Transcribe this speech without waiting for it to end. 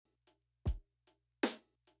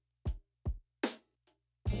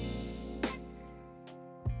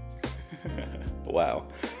Wow.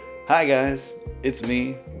 Hi guys, it's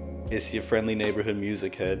me. It's your friendly neighborhood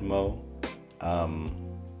music head, Mo. Um,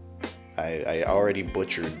 I already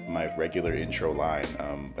butchered my regular intro line.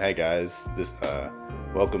 Hey guys,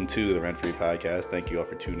 welcome to the Rent Free Podcast. Thank you all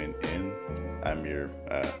for tuning in. I'm your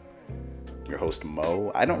host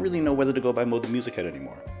Mo. I don't really know whether to go by Mo the Music Head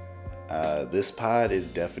anymore. This pod is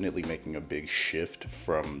definitely making a big shift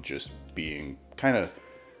from just being kind of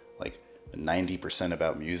like 90%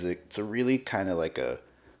 about music to really kind of like a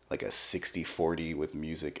 60-40 with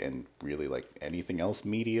music and really like anything else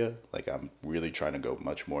media. Like I'm really trying to go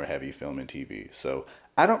much more heavy film and TV. So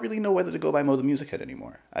I don't really know whether to go by Mo the Music Head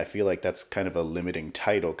anymore. I feel like that's kind of a limiting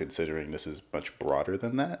title considering this is much broader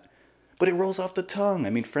than that. But it rolls off the tongue.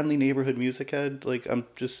 I mean, friendly neighborhood music head. Like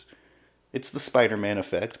it's the Spider-Man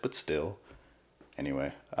effect, but still.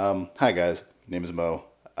 Anyway, hi guys. Name is Mo.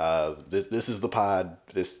 This is the pod.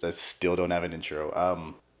 This I still don't have an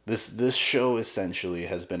intro. This show essentially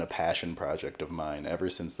has been a passion project of mine ever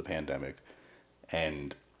since the pandemic,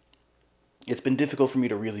 and it's been difficult for me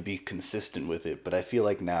to really be consistent with it. But I feel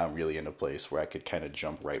like now I'm really in a place where I could kind of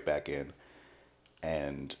jump right back in,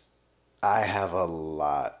 and I have a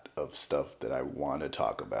lot of stuff that I want to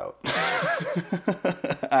talk about.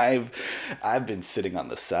 I've been sitting on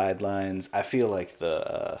the sidelines. I feel like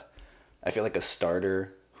a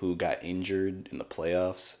starter who got injured in the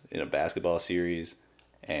playoffs in a basketball series,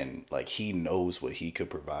 and like he knows what he could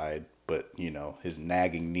provide, but his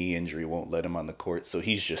nagging knee injury won't let him on the court, so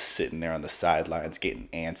he's just sitting there on the sidelines getting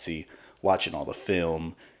antsy, watching all the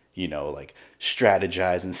film, like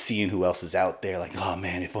strategizing, seeing who else is out there, like, oh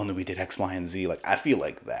man, if only we did X, Y, and Z. Like I feel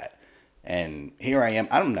like that. And here I am.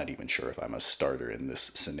 I'm not even sure if I'm a starter in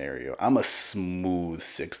this scenario. I'm a smooth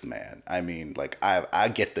sixth man. I mean, like I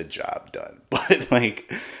get the job done, but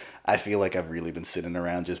like I feel like I've really been sitting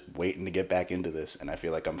around just waiting to get back into this, and I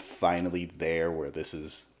feel like I'm finally there where this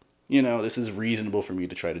is reasonable for me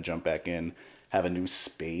to try to jump back in, have a new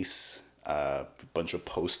space, a bunch of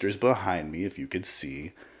posters behind me if you could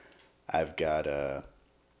see. I've got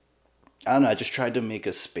I don't know, I just tried to make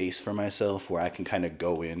a space for myself where I can kind of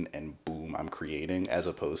go in and boom, I'm creating, as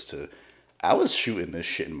opposed to I was shooting this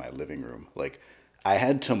shit in my living room. Like I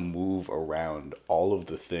had to move around all of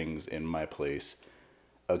the things in my place,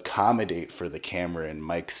 accommodate for the camera and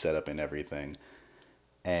mic setup and everything.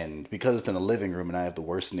 And because it's in a living room and I have the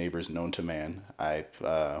worst neighbors known to man, I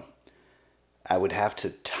would have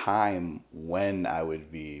to time when I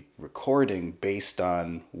would be recording based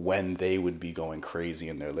on when they would be going crazy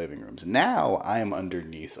in their living rooms. Now I am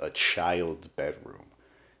underneath a child's bedroom.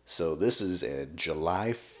 So this is a July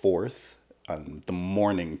 4th on the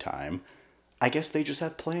morning time. I guess they just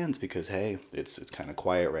have plans because hey, it's kind of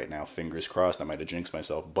quiet right now. Fingers crossed. I might have jinxed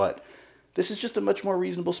myself, but this is just a much more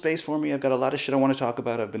reasonable space for me. I've got a lot of shit I want to talk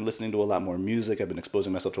about. I've been listening to a lot more music. I've been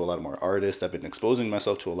exposing myself to a lot more artists. I've been exposing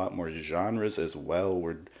myself to a lot more genres as well.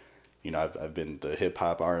 I've been the hip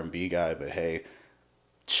hop R&B guy, but hey,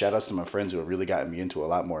 shout outs to my friends who have really gotten me into a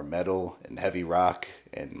lot more metal and heavy rock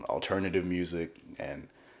and alternative music, and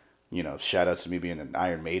shout outs to me being an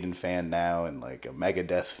Iron Maiden fan now and like a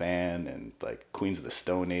Megadeth fan and like Queens of the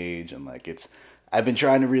Stone Age, and like I've been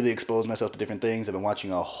trying to really expose myself to different things. I've been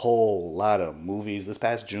watching a whole lot of movies. This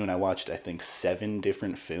past June, I watched, I think, 7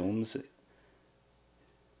 different films.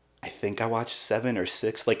 I think I watched 7 or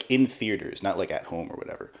 6, like in theaters, not like at home or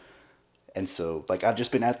whatever. And so, like, I've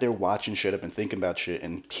just been out there watching shit. I've been thinking about shit.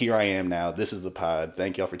 And here I am now. This is the pod.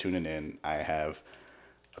 Thank y'all for tuning in. I have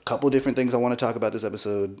a couple different things I want to talk about this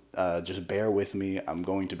episode. Just bear with me. I'm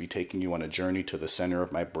going to be taking you on a journey to the center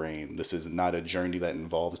of my brain. This is not a journey that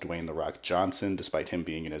involves Dwayne The Rock Johnson, despite him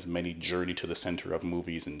being in as many Journey to the Center of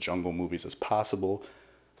movies and jungle movies as possible.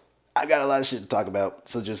 I got a lot of shit to talk about,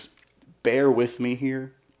 so just bear with me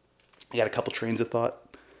here. I got a couple trains of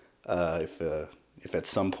thought. If at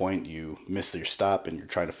some point you miss your stop and you're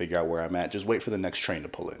trying to figure out where I'm at, just wait for the next train to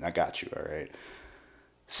pull in. I got you, all right?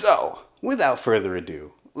 So, without further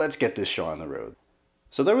ado, let's get this show on the road.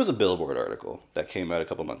 So there was a Billboard article that came out a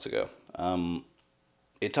couple months ago.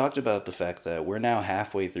 It talked about the fact that we're now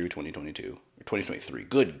halfway through 2022. Or 2023.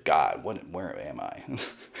 Good God, where am I?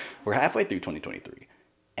 We're halfway through 2023.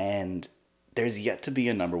 And there's yet to be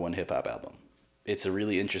a number one hip-hop album. It's a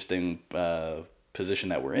really interesting position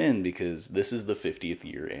that we're in because this is the 50th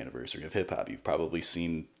year anniversary of hip-hop. You've probably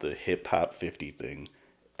seen the hip-hop 50 thing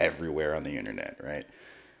everywhere on the internet, right?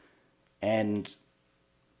 And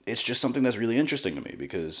it's just something that's really interesting to me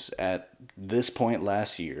because at this point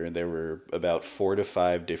last year, there were about 4 to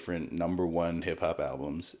 5 different number one hip hop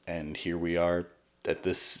albums. And here we are at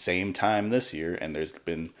this same time this year, and there's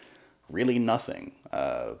been really nothing.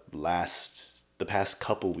 The past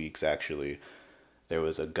couple weeks, actually, There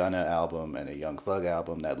was a Gunna album and a Young Thug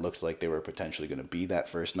album that looked like they were potentially going to be that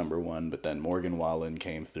first number one, but then Morgan Wallen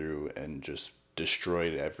came through and just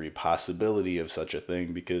destroyed every possibility of such a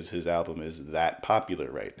thing because his album is that popular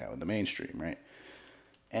right now in the mainstream, right?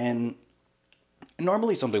 And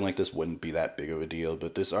normally something like this wouldn't be that big of a deal,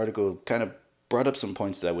 but this article kind of brought up some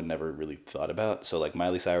points that I would never really thought about. So like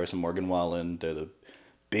Miley Cyrus and Morgan Wallen, they're the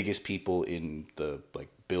biggest people in the like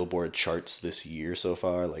Billboard charts this year so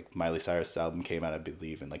far. Like Miley Cyrus' album came out, I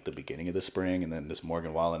believe, in like the beginning of the spring, and then this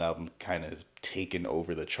Morgan Wallen album kind of has taken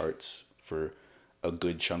over the charts for a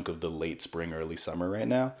good chunk of the late spring, early summer right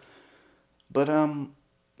now. But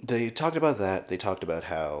they talked about that. They talked about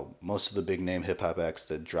how most of the big name hip hop acts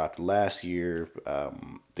that dropped last year,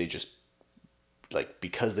 they just like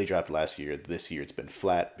because they dropped last year, this year it's been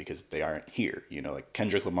flat because they aren't here. You know, like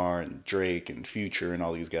Kendrick Lamar and Drake and Future and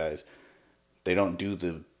all these guys, they don't do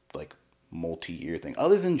the like multi-year thing.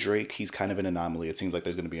 Other than Drake, he's kind of an anomaly. It seems like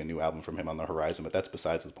there's going to be a new album from him on the horizon, but that's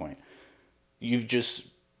besides the point. You've just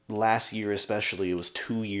last year especially, it was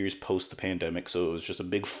 2 years post the pandemic, so it was just a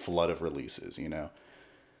big flood of releases, you know.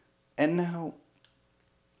 And now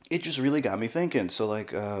it just really got me thinking. So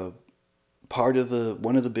like part of the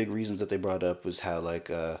one of the big reasons that they brought up was how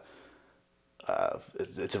like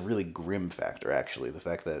it's a really grim factor actually, the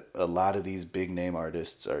fact that a lot of these big name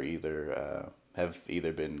artists are either have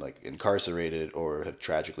either been like incarcerated or have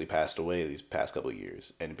tragically passed away these past couple of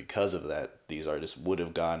years, and because of that these artists would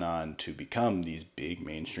have gone on to become these big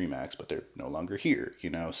mainstream acts, but they're no longer here, you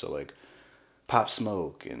know. So like Pop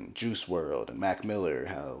Smoke and Juice World and Mac Miller,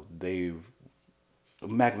 how they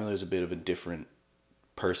Mac Miller's a bit of a different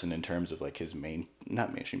person in terms of like his main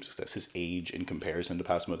not mainstream success, his age in comparison to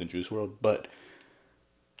Pop Smoke and Juice World, but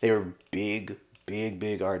they were big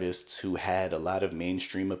artists who had a lot of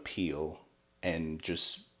mainstream appeal, and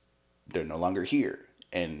just they're no longer here.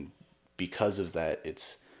 And because of that,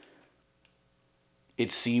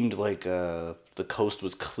 it seemed like the coast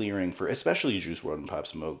was clearing for especially Juice World and Pop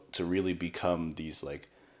Smoke to really become these like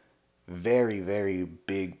very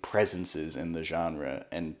big presences in the genre,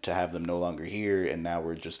 and to have them no longer here, and now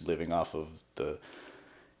we're just living off of the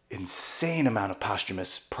insane amount of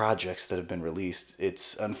posthumous projects that have been released.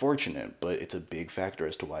 It's unfortunate, but it's a big factor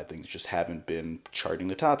as to why things just haven't been topping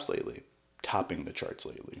the charts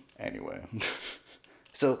lately anyway.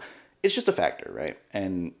 So it's just a factor, right?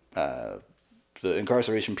 And the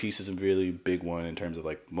incarceration piece is a really big one in terms of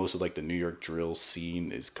like most of like the New York drill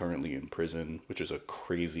scene is currently in prison, which is a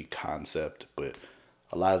crazy concept, but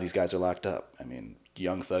a lot of these guys are locked up. I mean,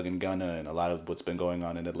 Young Thug and Gunna, and a lot of what's been going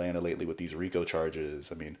on in Atlanta lately with these RICO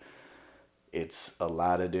charges. I mean, it's a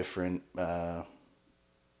lot of different,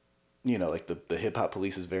 you know, like the hip hop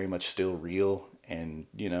police is very much still real, and,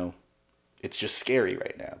 you know, it's just scary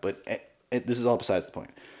right now. But this is all besides the point.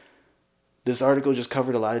 This article just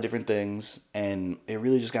covered a lot of different things, and it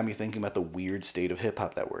really just got me thinking about the weird state of hip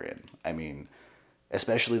hop that we're in. I mean,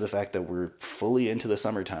 especially the fact that we're fully into the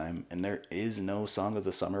summertime, and there is no song of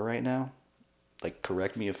the summer right now. Like,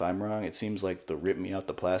 correct me if I'm wrong. It seems like the Rip Me Out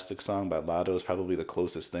the Plastic song by Lotto is probably the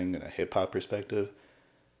closest thing in a hip hop perspective.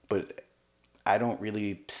 But I don't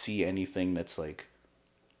really see anything that's like,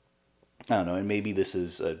 I don't know, and maybe this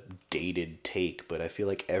is a dated take, but I feel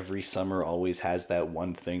like every summer always has that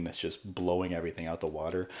one thing that's just blowing everything out the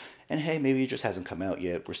water. And hey, maybe it just hasn't come out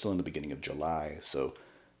yet. We're still in the beginning of July, so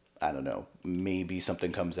I don't know. Maybe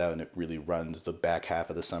something comes out and it really runs the back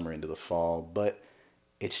half of the summer into the fall, but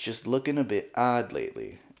it's just looking a bit odd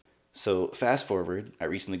lately. So fast forward, I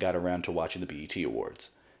recently got around to watching the BET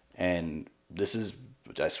Awards. And this is,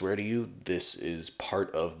 I swear to you, this is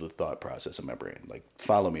part of the thought process in my brain. Like,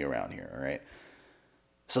 follow me around here, all right?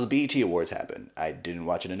 So the BET Awards happened. I didn't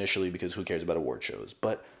watch it initially because who cares about award shows?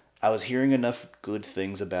 But I was hearing enough good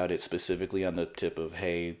things about it, specifically on the tip of,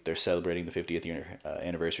 hey, they're celebrating the 50th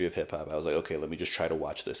anniversary of hip hop. I was like, okay, let me just try to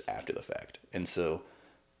watch this after the fact. And so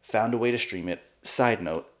found a way to stream it. Side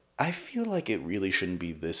note, I feel like it really shouldn't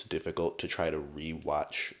be this difficult to try to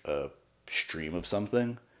rewatch a stream of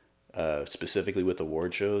something, specifically with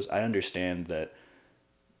award shows. I understand that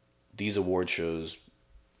these award shows,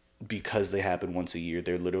 because they happen once a year,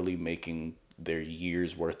 they're literally making their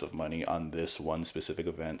year's worth of money on this one specific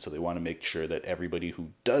event. So they want to make sure that everybody who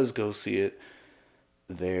does go see it,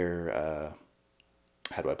 they're,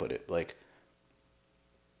 how do I put it? Like,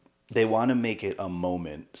 they want to make it a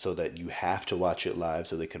moment so that you have to watch it live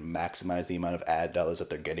so they can maximize the amount of ad dollars that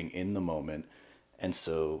they're getting in the moment. And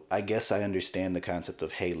so I guess I understand the concept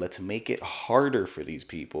of, hey, let's make it harder for these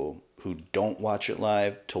people who don't watch it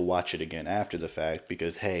live to watch it again after the fact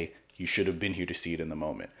because, hey, you should have been here to see it in the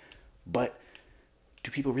moment. But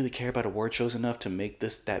do people really care about award shows enough to make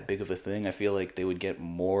this that big of a thing? I feel like they would get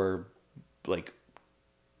more like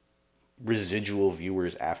residual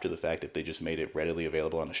viewers after the fact if they just made it readily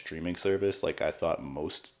available on a streaming service, like I thought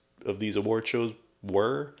most of these award shows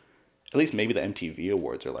were. At least maybe the MTV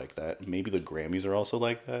Awards are like that. Maybe the Grammys are also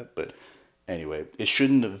like that. But anyway, it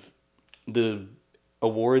shouldn't have. The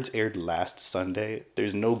awards aired last Sunday.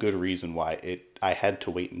 There's no good reason why it. I had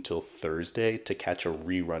to wait until Thursday to catch a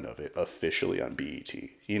rerun of it officially on BET.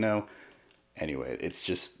 You know. Anyway, it's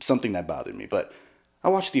just something that bothered me. But I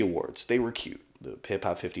watched the awards. They were cute. The Hip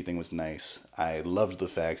Hop 50 thing was nice. I loved the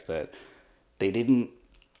fact that they didn't.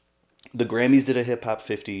 The Grammys did a Hip Hop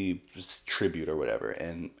 50 tribute or whatever,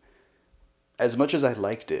 and as much as I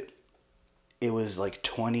liked it, it was like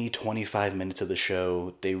 20, 25 minutes of the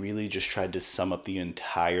show. They really just tried to sum up the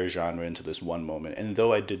entire genre into this one moment. And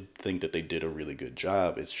though I did think that they did a really good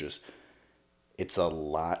job, it's just, it's a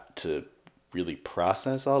lot to really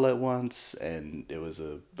process all at once. And it was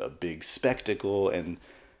a big spectacle. And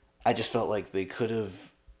I just felt like they could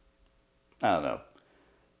have, I don't know,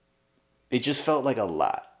 it just felt like a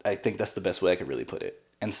lot. I think that's the best way I could really put it.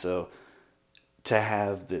 And so to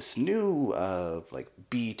have this new like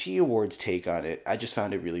BET Awards take on it, I just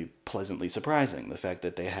found it really pleasantly surprising. The fact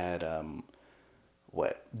that they had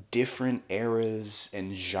what different eras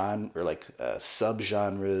and genre or like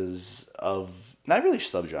subgenres of not really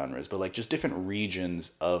subgenres, but like just different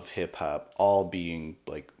regions of hip hop all being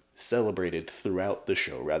like celebrated throughout the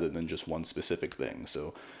show rather than just one specific thing.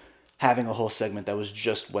 So having a whole segment that was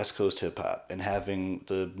just West Coast hip hop and having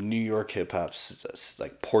the New York hip hop's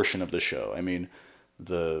like portion of the show. I mean,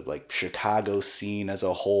 the like Chicago scene as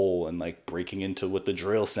a whole and like breaking into what the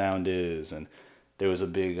drill sound is, and there was a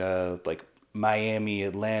big like Miami,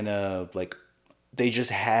 Atlanta, like they just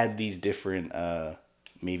had these different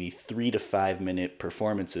maybe 3 to 5 minute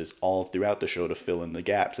performances all throughout the show to fill in the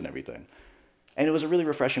gaps and everything. And it was a really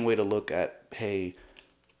refreshing way to look at, hey,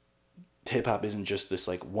 hip hop isn't just this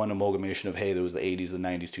like one amalgamation of, hey, there was the 80s, the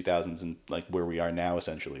 90s, 2000s, and like where we are now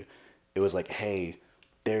essentially. It was like, hey,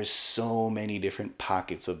 there's so many different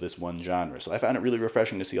pockets of this one genre. So I found it really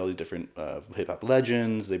refreshing to see all these different hip hop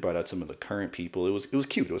legends. They brought out some of the current people. It was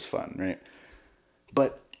cute. It was fun, right?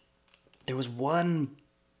 But there was one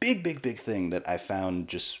big thing that I found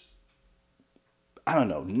just, I don't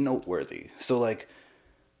know, noteworthy. So like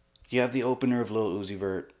you have the opener of Lil Uzi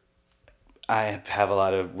Vert. I have a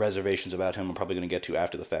lot of reservations about him. I'm probably going to get to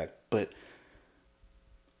after the fact. But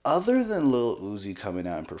other than Lil Uzi coming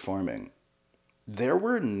out and performing, there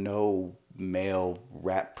were no male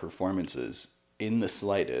rap performances in the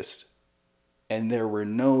slightest. And there were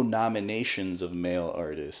no nominations of male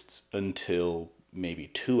artists until maybe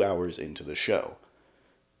 2 hours into the show.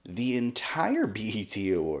 The entire BET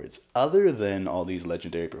Awards, other than all these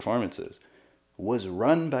legendary performances, was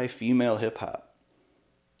run by female hip hop.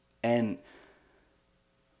 And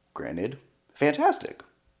granted, fantastic.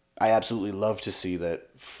 I absolutely love to see that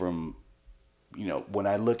from, you know, when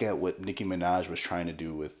I look at what Nicki Minaj was trying to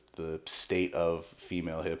do with the state of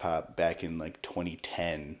female hip hop back in like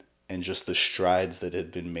 2010 and just the strides that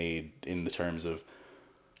had been made in the terms of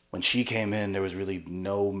when she came in, there was really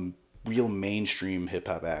no real mainstream hip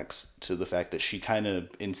hop acts to the fact that she kind of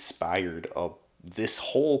inspired this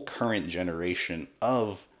whole current generation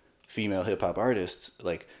of female hip hop artists.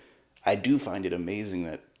 Like, I do find it amazing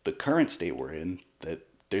that the current state we're in, that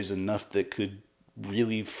there's enough that could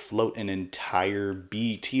really float an entire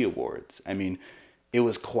BET Awards. I mean, it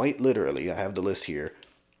was quite literally, I have the list here,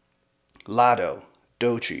 Lotto,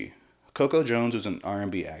 Doechii, Coco Jones was an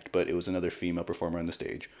R&B act, but it was another female performer on the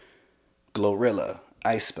stage, Glorilla,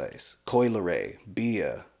 Ice Spice, Coi Leray,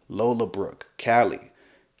 Bia, Lola Brooke, Callie,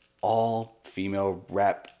 all female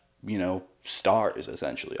rap, you know, stars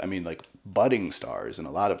essentially. I mean, like budding stars and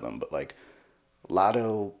a lot of them, but like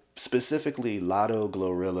Lotto, specifically Lotto,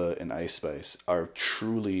 Glorilla, and Ice Spice are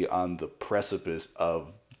truly on the precipice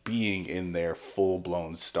of being in their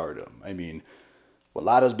full-blown stardom. I mean, what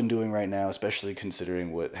Lotto's been doing right now, especially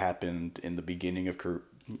considering what happened in the beginning of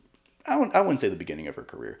I wouldn't say the beginning of her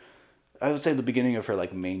career. I would say the beginning of her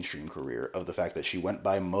like mainstream career, of the fact that she went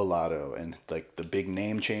by Mulatto and like the big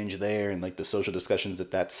name change there and like the social discussions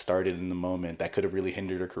that started in the moment that could have really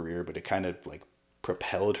hindered her career, but it kind of like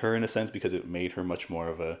propelled her in a sense because it made her much more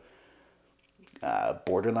of a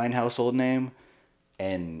borderline household name.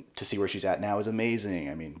 And to see where she's at now is amazing.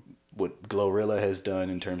 I mean, what Glorilla has done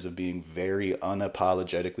in terms of being very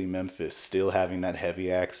unapologetically Memphis, still having that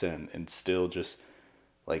heavy accent and still just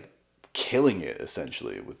like killing it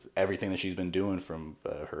essentially with everything that she's been doing, from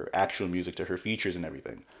her actual music to her features and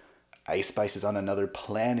everything. Ice Spice is on another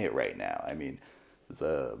planet right now. I mean,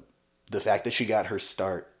 the the fact that she got her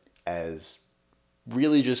start as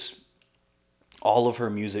really just all of her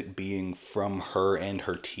music being from her and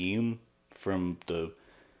her team from the,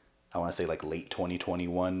 I want to say like late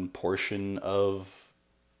 2021 portion of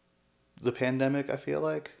the pandemic, I feel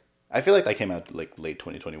like that came out like late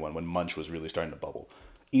 2021 when Munch was really starting to bubble.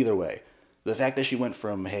 Either way, the fact that she went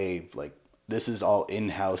from, hey, like this is all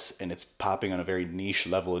in-house and it's popping on a very niche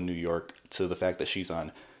level in New York, to the fact that she's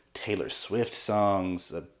on Taylor Swift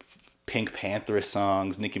songs, Pink Panther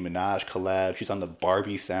songs, Nicki Minaj collab, she's on the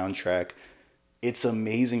Barbie soundtrack. It's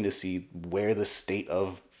amazing to see where the state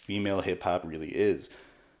of female hip hop really is.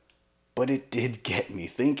 But it did get me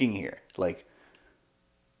thinking here. Like,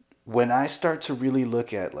 when I start to really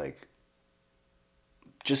look at like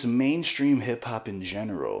just mainstream hip hop in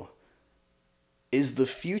general, is the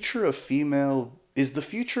future of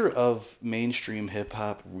mainstream hip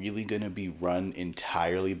hop really going to be run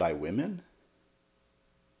entirely by women?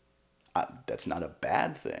 That's not a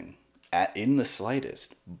bad thing in the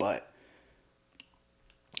slightest, but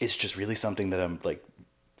it's just really something that I'm like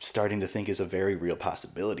starting to think is a very real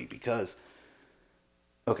possibility because,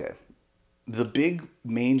 okay, the big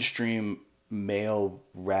mainstream male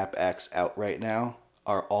rap acts out right now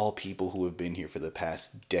are all people who have been here for the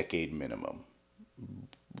past decade minimum,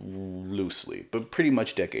 loosely, but pretty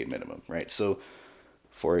much decade minimum, right? So,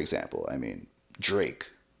 for example, I mean,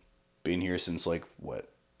 Drake, been here since like what,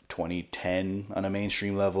 2010 on a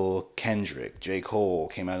mainstream level. Kendrick, J. Cole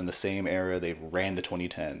came out in the same era. They've ran the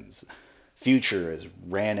 2010s. Future has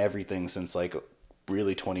ran everything since like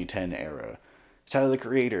really 2010 era. Tyler the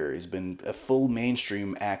Creator has been a full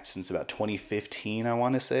mainstream act since about 2015, I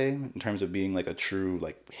want to say, in terms of being like a true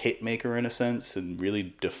like hit maker in a sense and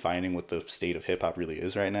really defining what the state of hip hop really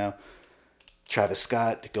is right now. Travis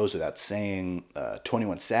Scott, it goes without saying.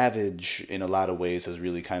 21 Savage, in a lot of ways, has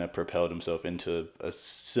really kind of propelled himself into a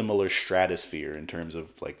similar stratosphere in terms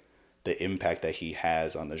of like the impact that he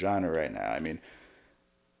has on the genre right now. I mean,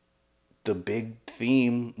 the big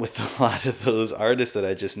theme with a lot of those artists that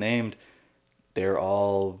I just named, they're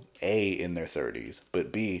all A, in their 30s,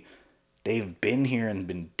 but B, they've been here and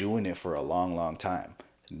been doing it for a long, long time.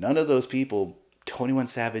 None of those people, 21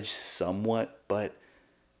 Savage somewhat, but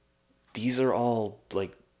these are all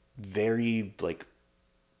like very like,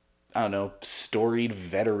 I don't know, storied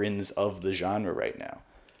veterans of the genre right now.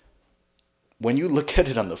 When you look at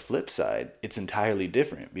it on the flip side, it's entirely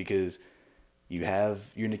different because you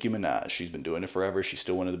have your Nicki Minaj. She's been doing it forever. She's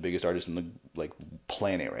still one of the biggest artists in the like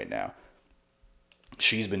planet right now.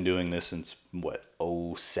 She's been doing this since what,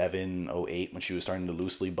 07, 08, when she was starting to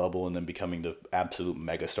loosely bubble and then becoming the absolute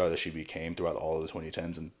megastar that she became throughout all of the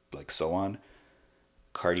 2010s and like so on.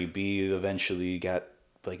 Cardi B eventually got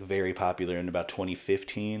like very popular in about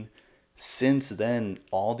 2015. Since then,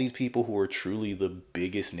 all these people who are truly the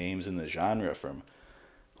biggest names in the genre, from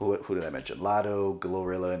who did I mention? Lotto,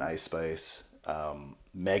 Glorilla, and Ice Spice.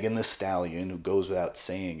 Megan Thee Stallion, who goes without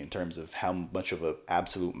saying in terms of how much of an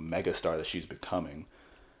absolute megastar that she's becoming.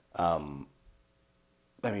 I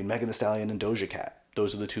mean, Megan Thee Stallion and Doja Cat.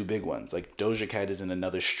 Those are the two big ones. Like, Doja Cat is in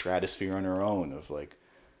another stratosphere on her own of like,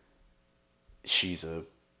 she's a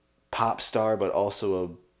pop star, but also a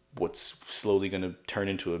what's slowly going to turn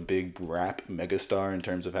into a big rap megastar in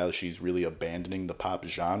terms of how she's really abandoning the pop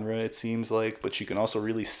genre, it seems like. But she can also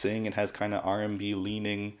really sing and has kind of R&B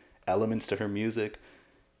leaning elements to her music.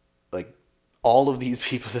 Like, all of these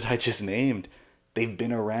people that I just named, they've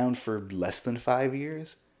been around for less than 5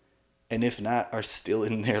 years. And if not, are still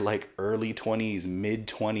in their like early 20s, mid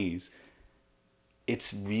 20s.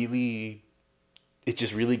 It's really, it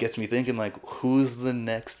just really gets me thinking, like, who's the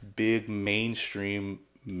next big mainstream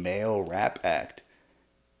male rap act?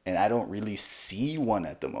 And I don't really see one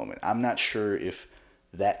at the moment. I'm not sure if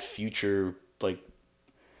that future, like,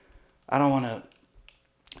 I don't want to,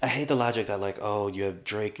 I hate the logic that like, oh, you have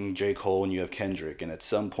Drake and J. Cole and you have Kendrick, and at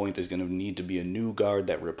some point there's going to need to be a new guard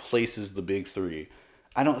that replaces the big three.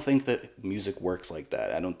 I don't think that music works like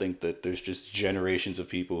that. I don't think that there's just generations of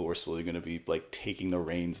people who are slowly going to be like taking the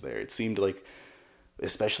reins there. It seemed like,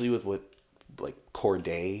 especially with what like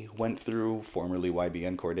Cordae went through, formerly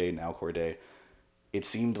YBN Cordae, now Cordae, it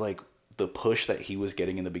seemed like the push that he was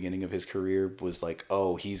getting in the beginning of his career was like,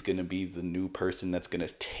 oh, he's going to be the new person that's going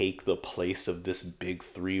to take the place of this big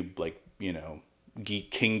three, like, you know,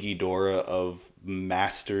 King Ghidorah of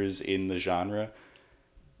masters in the genre.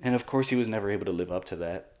 And of course he was never able to live up to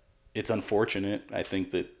that. It's unfortunate. I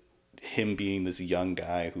think that him being this young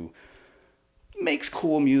guy who makes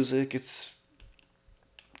cool music, it's,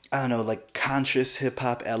 I don't know, like conscious hip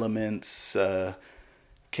hop elements,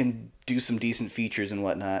 can do some decent features and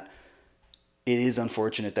whatnot. it is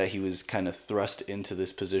unfortunate that he was kind of thrust into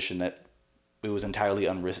this position that it was entirely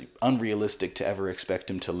unrealistic to ever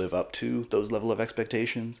expect him to live up to those level of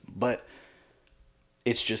expectations. But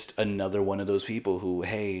it's just another one of those people who,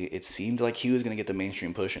 hey, it seemed like he was going to get the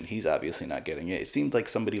mainstream push, and he's obviously not getting it. It seemed like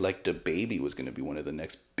somebody like DaBaby was going to be one of the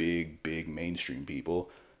next big mainstream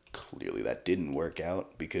people. Clearly that didn't work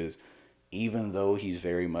out, because even though he's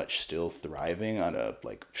very much still thriving on a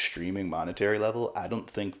like streaming monetary level, I don't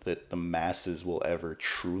think that the masses will ever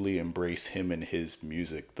truly embrace him and his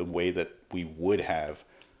music the way that we would have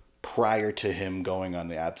prior to him going on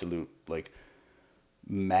the absolute like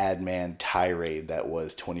madman tirade that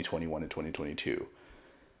was 2021 and 2022.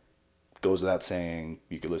 Goes without saying,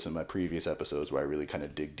 you could listen to my previous episodes where I really kind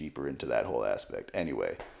of dig deeper into that whole aspect.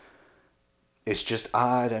 Anyway, it's just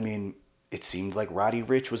odd. I mean, it seemed like Roddy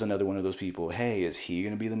Ricch was another one of those people. Hey, is he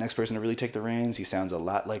going to be the next person to really take the reins? He sounds a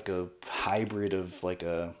lot like a hybrid of like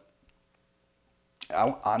a...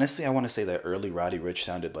 honestly, I want to say that early Roddy Ricch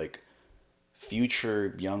sounded like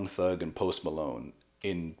Future, Young Thug, and Post Malone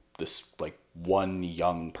in this like one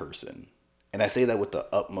young person. And I say that with the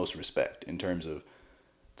utmost respect in terms of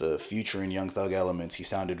the Future and Young Thug elements. He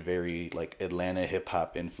sounded very like Atlanta hip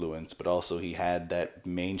hop influence, but also he had that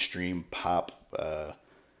mainstream pop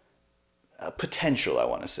potential, I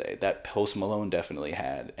want to say, that Post Malone definitely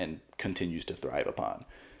had and continues to thrive upon.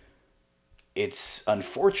 It's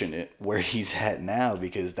unfortunate where he's at now,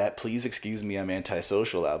 because that Please Excuse Me, I'm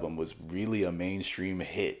Antisocial album was really a mainstream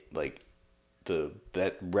hit. Like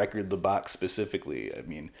that record, The Box specifically. I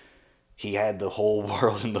mean, he had the whole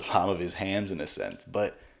world in the palm of his hands in a sense,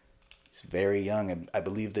 but he's very young. And I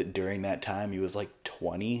believe that during that time he was like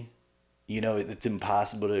 20. You know, it's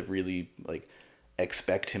impossible to really like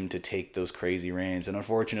expect him to take those crazy reins. And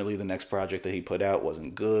unfortunately, the next project that he put out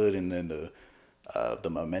wasn't good, and then the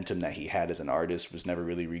momentum that he had as an artist was never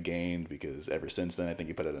really regained, because ever since then I think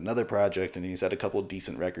he put out another project and he's had a couple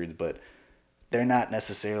decent records, but they're not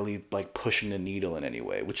necessarily like pushing the needle in any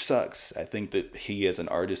way, which sucks. I think that he as an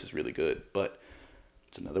artist is really good, but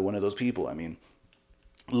it's another one of those people. I mean,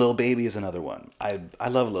 Lil Baby is another one. I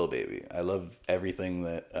love Lil Baby. I love everything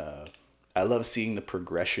that I love seeing the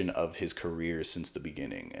progression of his career since the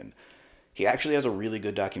beginning. And he actually has a really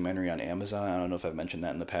good documentary on Amazon. I don't know if I've mentioned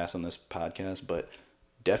that in the past on this podcast, but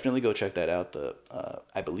definitely go check that out.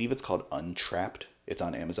 I believe it's called Untrapped. It's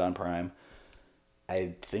on Amazon Prime.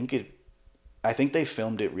 I think they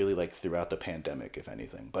filmed it really like throughout the pandemic, if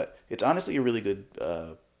anything. But it's honestly a really good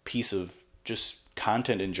piece of just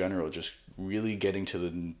content in general, just really getting to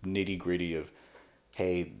the nitty gritty of,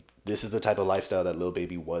 hey, this is the type of lifestyle that Lil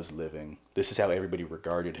Baby was living. This is how everybody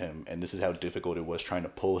regarded him, and this is how difficult it was trying to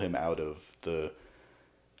pull him out of the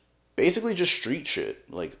basically just street shit.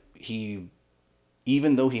 Like,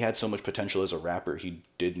 even though he had so much potential as a rapper, he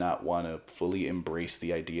did not want to fully embrace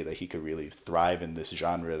the idea that he could really thrive in this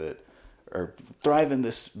genre or thrive in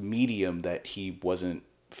this medium that he wasn't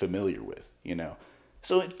familiar with, you know?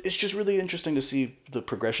 So it's just really interesting to see the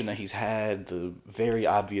progression that he's had, the very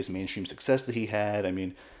obvious mainstream success that he had. I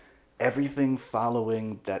mean, everything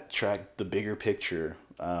following that track, The Bigger Picture,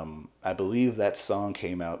 I believe that song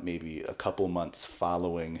came out maybe a couple months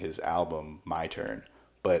following his album, My Turn.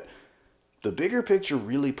 But The Bigger Picture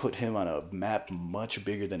really put him on a map much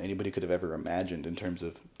bigger than anybody could have ever imagined in terms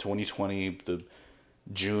of 2020, the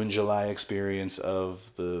June, July experience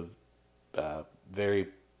of the very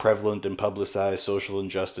prevalent and publicized social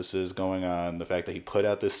injustices going on, the fact that he put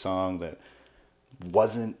out this song that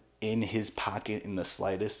wasn't in his pocket in the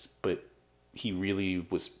slightest, but he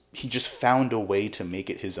just found a way to make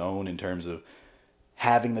it his own in terms of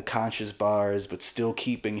having the conscious bars, but still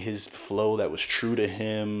keeping his flow that was true to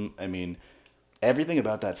him. I mean, everything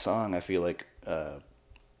about that song, I feel like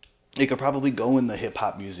it could probably go in the hip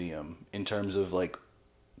hop museum in terms of like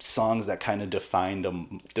songs that kind of defined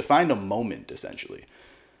a moment, essentially.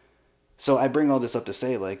 So I bring all this up to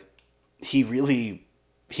say, like, he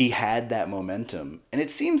had that momentum, and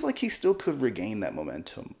it seems like he still could regain that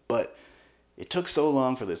momentum, but it took so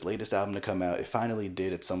long for this latest album to come out. It finally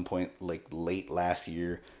did at some point, like late last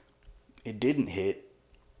year. It didn't hit.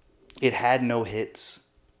 It had no hits.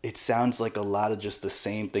 It sounds like a lot of just the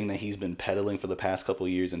same thing that he's been peddling for the past couple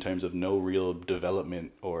of years in terms of no real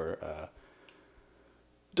development or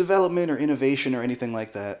innovation or anything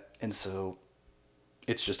like that. And so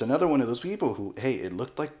it's just another one of those people who, hey, it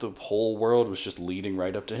looked like the whole world was just leading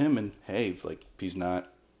right up to him, and hey, like, he's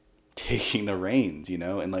not taking the reins, you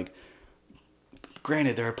know? And like,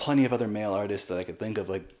 granted, there are plenty of other male artists that I could think of,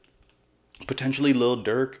 like, potentially Lil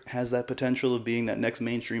Durk has that potential of being that next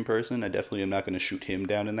mainstream person. I definitely am not going to shoot him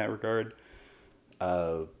down in that regard.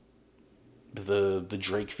 The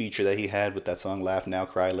Drake feature that he had with that song "Laugh Now,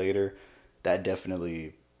 Cry Later," that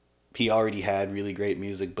definitely, he already had really great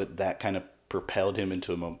music, but that kind of propelled him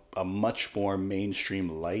into a much more mainstream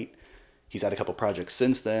light. He's had a couple projects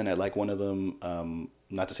since then. I like one of them.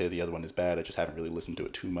 Not to say the other one is bad. I just haven't really listened to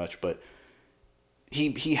it too much, but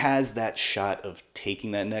he has that shot of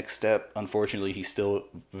taking that next step. Unfortunately, he's still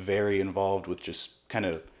very involved with just kind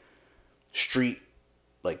of street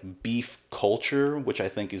like beef culture, which I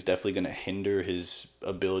think is definitely going to hinder his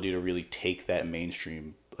ability to really take that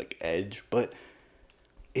mainstream like edge. But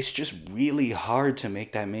it's just really hard to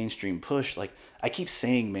make that mainstream push. Like I keep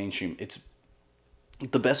saying mainstream, it's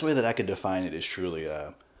the best way that I could define it is truly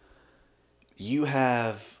you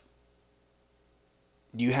have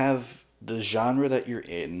you have the genre that you're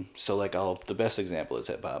in. So like I'll the best example is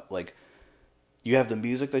hip hop. Like you have the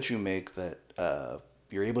music that you make that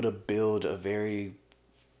you're able to build a very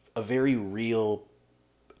real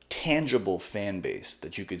tangible fan base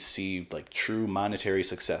that you could see like true monetary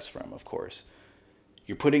success from, of course.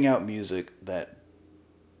 You're putting out music that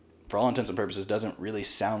for all intents and purposes doesn't really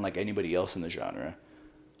sound like anybody else in the genre,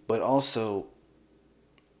 but also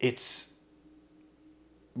it's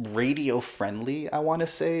radio friendly, I want to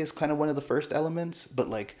say is kind of one of the first elements, but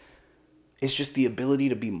like it's just the ability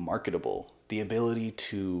to be marketable, the ability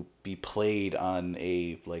to be played on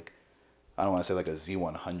a like I don't want to say like a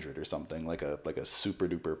Z100 or something, like a super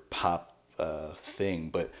duper pop thing,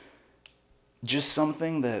 but just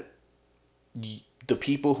something that the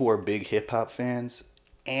people who are big hip hop fans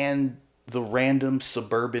and the random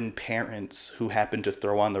suburban parents who happen to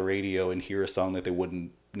throw on the radio and hear a song that they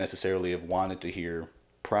wouldn't necessarily have wanted to hear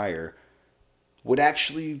prior would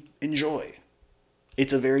actually enjoy.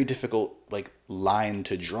 It's a very difficult like line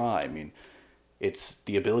to draw. I mean, it's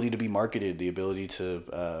the ability to be marketed, the ability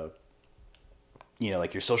to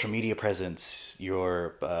like your social media presence,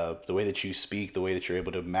 your the way that you speak, the way that you're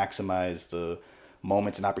able to maximize the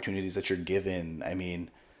moments and opportunities that you're given. I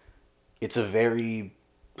mean, it's a very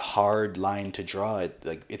hard line to draw.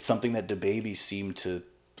 Like it's something that DaBaby seemed to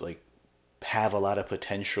like have a lot of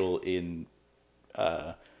potential in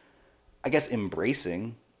I guess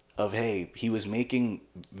embracing of hey, he was making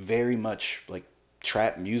very much like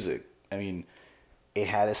trap music. I mean, it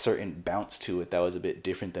had a certain bounce to it that was a bit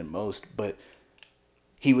different than most, but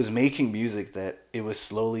he was making music that it was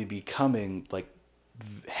slowly becoming like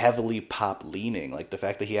heavily pop leaning. Like the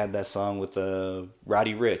fact that he had that song with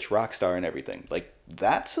Roddy Ricch, Rockstar and everything. Like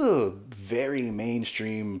that's a very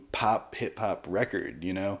mainstream pop hip hop record,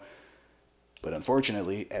 you know? But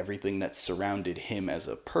unfortunately, everything that surrounded him as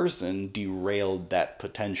a person derailed that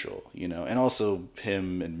potential, you know? And also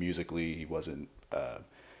him and musically he wasn't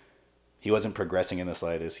progressing in the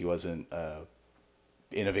slightest. He wasn't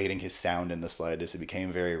innovating his sound in the slightest. It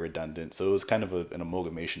became very redundant. So it was kind of an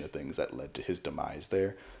amalgamation of things that led to his demise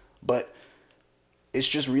there. But it's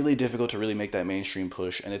just really difficult to really make that mainstream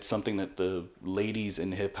push, and it's something that the ladies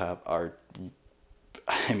in hip hop are,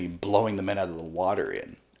 I mean, blowing the men out of the water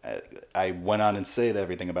in. I went on and said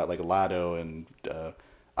everything about like Lotto and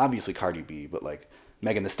obviously Cardi B, but like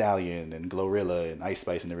Megan Thee Stallion and Glorilla and Ice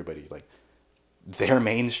Spice and everybody like they're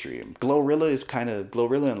mainstream.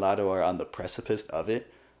 Glorilla and Lotto are on the precipice of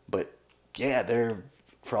it, but yeah, they're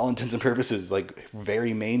for all intents and purposes like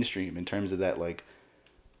very mainstream in terms of that. Like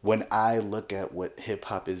when I look at what hip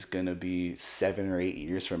hop is gonna be 7 or 8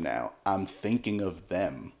 years from now, I'm thinking of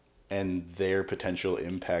them and their potential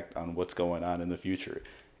impact on what's going on in the future,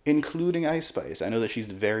 including Ice Spice. I know that she's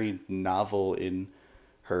very novel in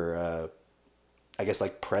her I guess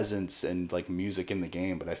like presence and like music in the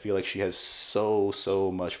game, but I feel like she has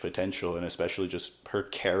so much potential, and especially just her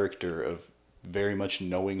character of very much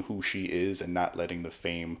knowing who she is and not letting the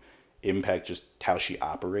fame impact just how she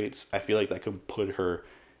operates. I feel like that could put her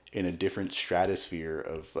in a different stratosphere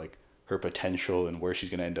of like her potential and where she's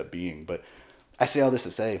going to end up being. But I say all this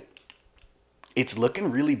to say it's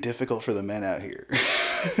looking really difficult for the men out here.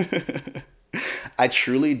 I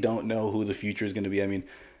truly don't know who the future is going to be. I mean,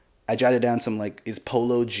 I jotted down some like, is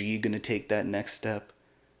Polo G gonna take that next step?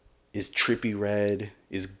 Is Trippie Redd?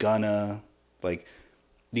 Is Gunna? Like,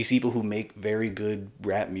 these people who make very good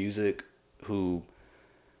rap music, who,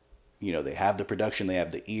 you know, they have the production, they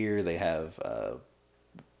have the ear, they have,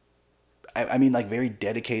 I mean, like very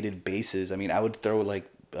dedicated bases. I mean, I would throw like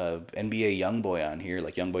NBA YoungBoy on here,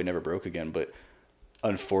 like YoungBoy Never Broke Again, but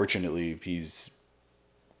unfortunately, there's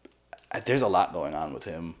a lot going on with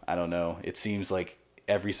him. I don't know. It seems like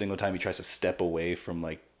every single time he tries to step away from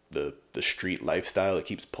like the street lifestyle, it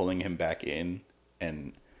keeps pulling him back in.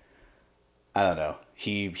 And I don't know.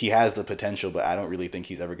 He has the potential, but I don't really think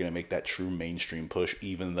he's ever going to make that true mainstream push,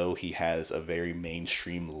 even though he has a very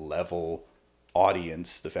mainstream level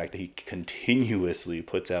audience, the fact that he continuously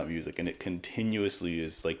puts out music and it continuously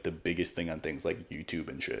is like the biggest thing on things like YouTube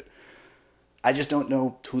and shit. I just don't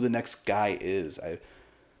know who the next guy is.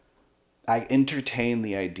 I entertain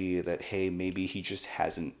the idea that, hey, maybe he just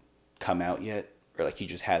hasn't come out yet, or like he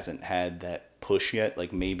just hasn't had that push yet.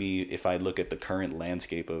 Like maybe if I look at the current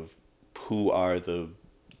landscape of who are the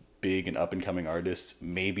big and up and coming artists,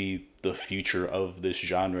 maybe the future of this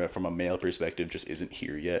genre from a male perspective just isn't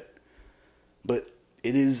here yet. But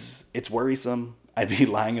it's worrisome. I'd be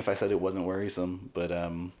lying if I said it wasn't worrisome, but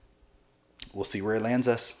we'll see where it lands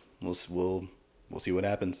us. We'll see what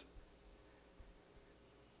happens.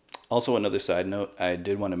 Also, another side note, I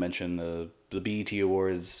did want to mention the BET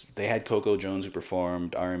Awards. They had Coco Jones who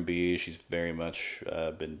performed R&B. She's very much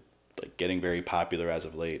been like getting very popular as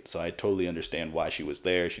of late, so I totally understand why she was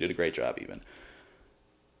there. She did a great job even.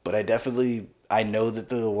 But I know that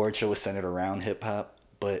the award show was centered around hip hop,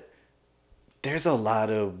 but there's a lot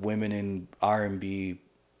of women in R&B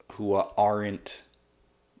who aren't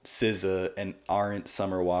SZA and aren't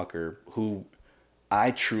Summer Walker, who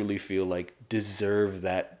I truly feel like deserve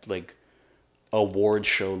that like award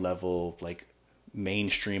show level like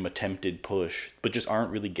mainstream attempted push, but just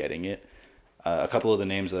aren't really getting it. A couple of the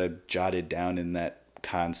names that I jotted down in that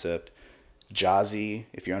concept: Jazzy,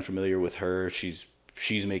 if you're unfamiliar with her, she's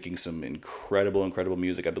making some incredible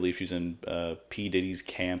music. I believe she's in P Diddy's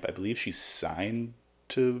camp. I believe she's signed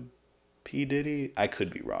to P Diddy. I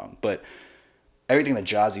could be wrong, but everything that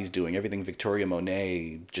Jazzy's doing, everything Victoria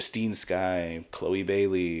Monet, Justine Skye, Chloe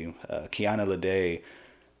Bailey, Kiana Lede,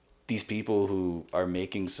 these people who are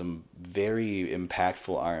making some very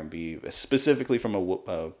impactful R&B, specifically from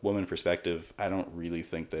a woman perspective. I don't really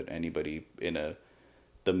think that anybody in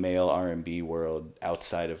the male R&B world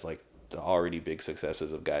outside of like the already big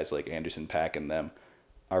successes of guys like Anderson .Paak and them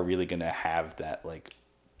are really gonna have that like,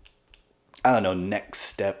 I don't know, next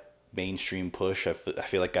step mainstream push. I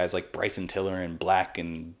feel like guys like Bryson Tiller and Black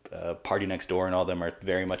and Party Next Door and all them are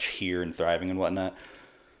very much here and thriving and whatnot.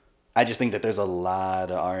 I just think that there's a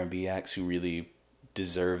lot of R&B acts who really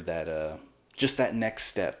deserve that just that next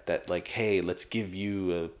step, that like, hey, let's give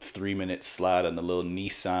you a 3-minute slot on the little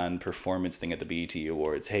Nissan performance thing at the BET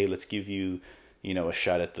Awards. Hey, let's give you, a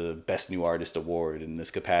shot at the Best New Artist Award in this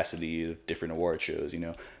capacity of different award shows.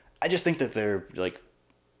 I just think that they're like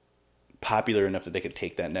popular enough that they could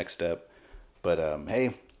take that next step. But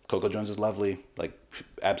hey, Coco Jones is lovely. Like,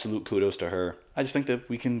 absolute kudos to her. I just think that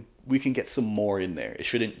we can get some more in there. It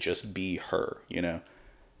shouldn't just be her.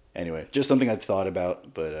 Anyway, just something I thought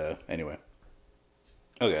about. But anyway.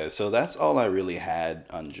 Okay, so that's all I really had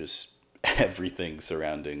on just everything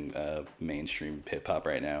surrounding mainstream hip hop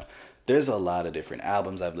right now. There's a lot of different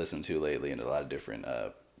albums I've listened to lately and a lot of different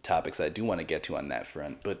topics I do want to get to on that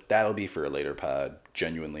front, but that'll be for a later pod.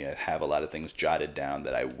 Genuinely, I have a lot of things jotted down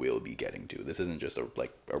that I will be getting to. This isn't just a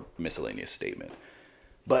miscellaneous statement.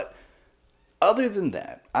 But other than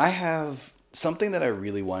that, I have something that I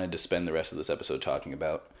really wanted to spend the rest of this episode talking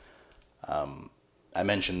about. I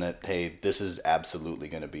mentioned that, hey, this is absolutely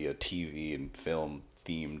going to be a TV and film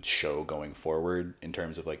themed show going forward in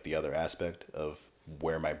terms of like the other aspect of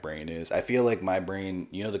where my brain is. I feel like my brain,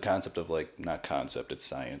 the concept of like, not concept, it's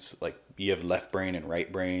science. Like you have left brain and right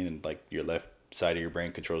brain, and like your left side of your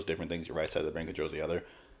brain controls different things. Your right side of the brain controls the other.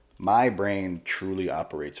 My brain truly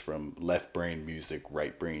operates from left brain music,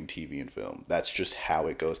 right brain TV and film. That's just how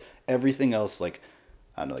it goes. Everything else, like,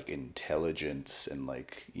 I don't know, like intelligence and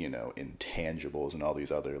like, intangibles and all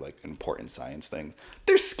these other like important science things,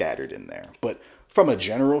 they're scattered in there. But from a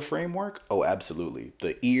general framework, oh, absolutely.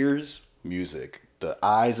 The ears, music. The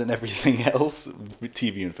eyes and everything else,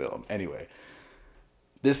 TV and film. Anyway,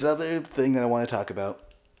 this other thing that I want to talk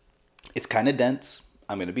about, it's kind of dense.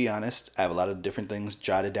 I'm going to be honest. I have a lot of different things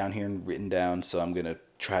jotted down here and written down, so I'm going to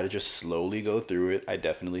try to just slowly go through it. I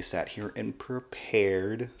definitely sat here and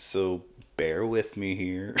prepared, so bear with me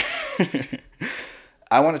here.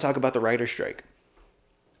 I want to talk about the writer's strike.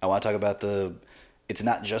 I want to talk about it's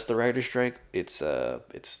not just the writer's strike, it's the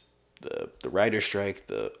writer's strike,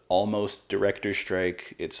 the almost director's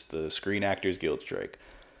strike, it's the Screen Actors Guild strike.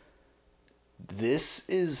 This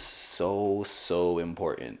is so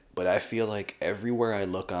important, but I feel like everywhere I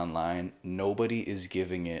look online, nobody is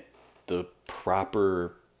giving it the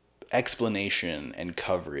proper explanation and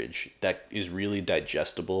coverage that is really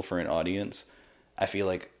digestible for an audience. I feel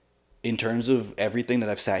like in terms of everything that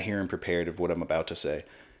I've sat here and prepared of what I'm about to say,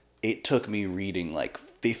 it took me reading like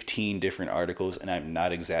 15 different articles, and I'm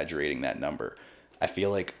not exaggerating that number. I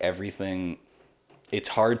feel like it's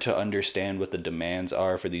hard to understand what the demands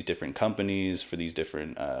are for these different companies, for these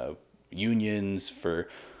different unions, for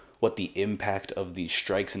what the impact of these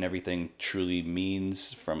strikes and everything truly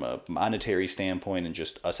means from a monetary standpoint and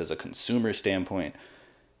just us as a consumer standpoint.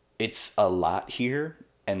 It's a lot here.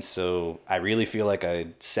 And so I really feel like I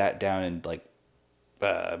sat down and like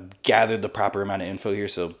gathered the proper amount of info here.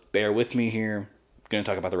 So bear with me here. I'm going to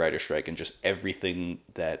talk about the writer's strike and just everything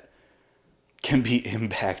that can be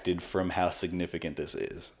impacted from how significant this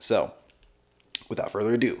is. So without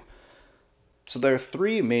further ado, so there are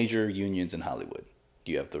three major unions in Hollywood.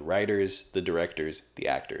 You have the writers, the directors, the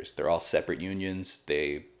actors. They're all separate unions.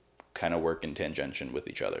 They kind of work in tangential with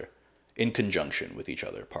each other, in conjunction with each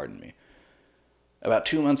other, pardon me. About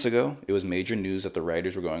 2 months ago, it was major news that the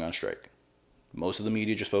writers were going on strike. Most of the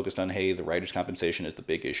media just focused on, hey, the writers' compensation is the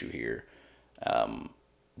big issue here.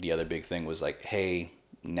 The other big thing was like, hey,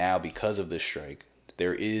 now because of this strike,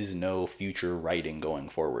 there is no future writing going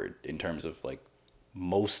forward in terms of like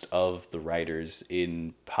most of the writers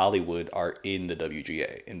in Hollywood are in the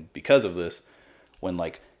WGA. And because of this, when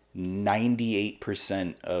like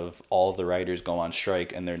 98% of all the writers go on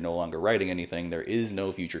strike and they're no longer writing anything, there is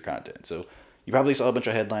no future content. So you probably saw a bunch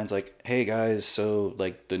of headlines like, hey guys, so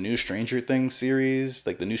like the new Stranger Things series,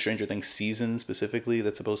 like the new Stranger Things season specifically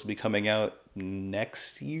that's supposed to be coming out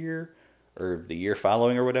next year or the year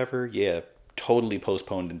following or whatever, yeah, totally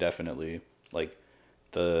postponed indefinitely. Like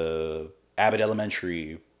the Abbott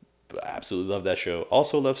Elementary, absolutely love that show.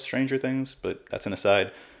 Also love Stranger Things, but that's an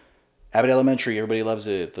aside. Abbott Elementary, everybody loves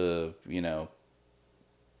it. The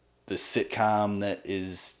sitcom that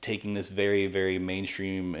is taking this very, very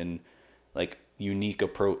mainstream and like unique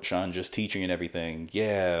approach on just teaching and everything.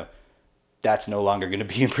 Yeah, that's no longer going to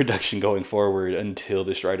be in production going forward until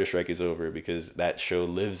this writer strike is over, because that show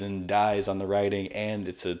lives and dies on the writing, and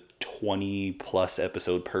it's a 20 plus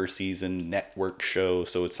episode per season network show,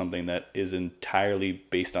 so it's something that is entirely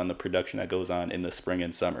based on the production that goes on in the spring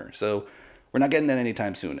and summer. So we're not getting that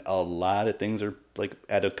anytime soon. A lot of things are like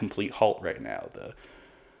at a complete halt right now. The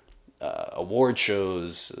award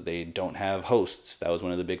shows, they don't have hosts. That was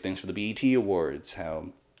one of the big things for the BET Awards, how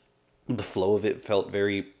the flow of it felt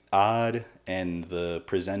very odd, and the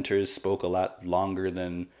presenters spoke a lot longer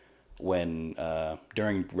than when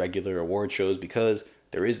during regular award shows, because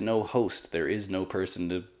there is no host, there is no person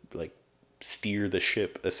to like steer the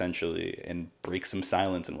ship essentially and break some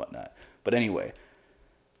silence and whatnot. But anyway,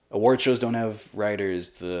 award shows don't have writers.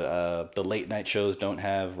 The late night shows don't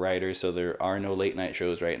have writers, so there are no late night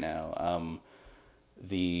shows right now.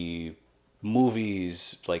 The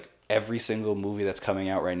movies, like every single movie that's coming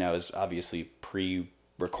out right now is obviously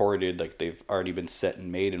pre-recorded, like they've already been set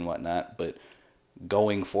and made and whatnot, but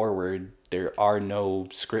going forward there are no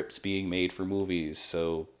scripts being made for movies,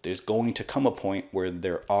 so there's going to come a point where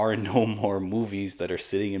there are no more movies that are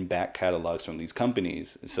sitting in back catalogs from these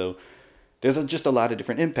companies. So there's just a lot of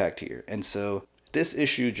different impact here, and so this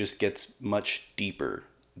issue just gets much deeper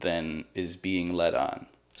than is being led on.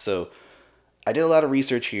 So I did a lot of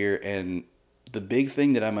research here, and the big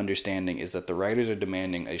thing that I'm understanding is that the writers are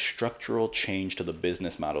demanding a structural change to the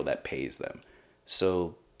business model that pays them.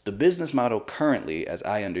 So the business model currently, as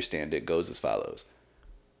I understand it, goes as follows.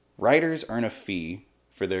 Writers earn a fee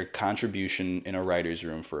for their contribution in a writer's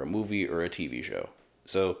room for a movie or a TV show.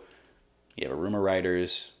 So you have a room of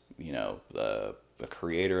writers, the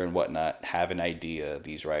creator and whatnot have an idea.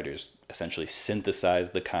 These writers essentially synthesize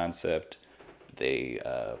the concept. They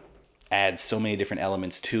add so many different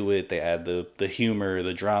elements to it. They add the humor,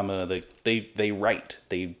 the drama. They write.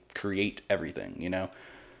 They create everything.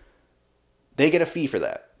 They get a fee for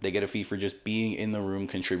that. They get a fee for just being in the room,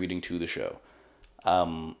 contributing to the show.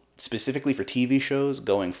 Specifically for TV shows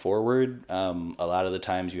going forward, a lot of the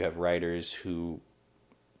times you have writers who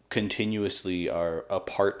continuously are a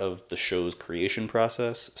part of the show's creation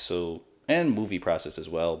process, and movie process as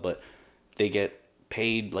well, but they get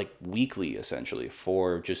paid like weekly essentially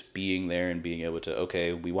for just being there and being able to,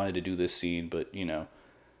 okay, we wanted to do this scene, but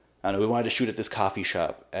I don't know, we wanted to shoot at this coffee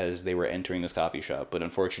shop as they were entering this coffee shop, but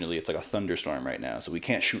unfortunately it's like a thunderstorm right now, so we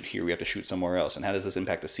can't shoot here, we have to shoot somewhere else. And how does this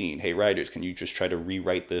impact the scene? Hey, writers, can you just try to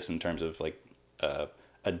rewrite this in terms of like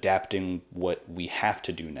adapting what we have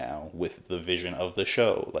to do now with the vision of the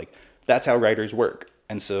show? Like, that's how writers work.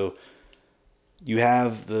 And so you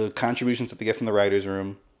have the contributions that they get from the writer's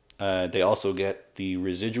room. They also get the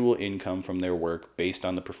residual income from their work based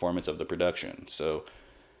on the performance of the production. So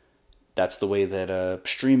that's the way that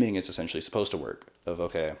streaming is essentially supposed to work.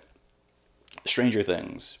 Okay, Stranger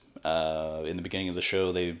Things. In the beginning of the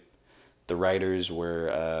show, the writers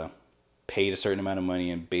were paid a certain amount of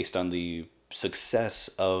money, and based on the success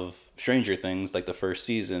of Stranger Things, like the first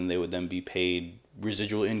season, they would then be paid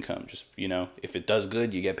residual income. Just, if it does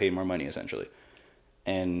good, you get paid more money essentially.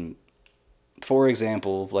 And for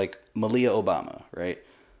example, like Malia Obama, right?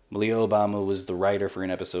 Malia Obama was the writer for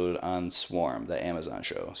an episode on Swarm, the Amazon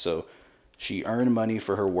show. So she earned money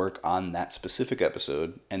for her work on that specific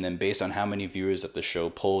episode, and then based on how many viewers that the show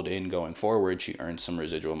pulled in going forward, she earned some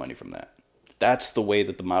residual money from that. That's the way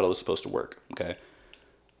that the model is supposed to work, okay?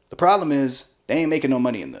 The problem is they ain't making no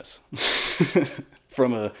money in this.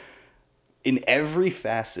 In every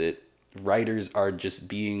facet, writers are just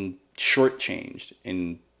being shortchanged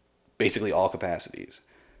in basically all capacities.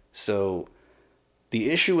 So the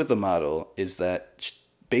issue with the model is that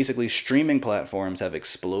basically streaming platforms have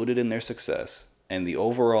exploded in their success, and the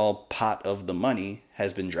overall pot of the money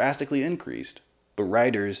has been drastically increased, but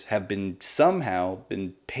writers have been somehow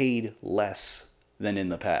been paid less than in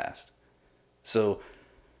the past. So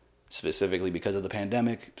specifically because of the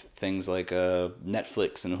pandemic, things like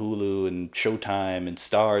Netflix and Hulu and Showtime and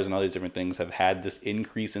Stars and all these different things have had this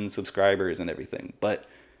increase in subscribers and everything. But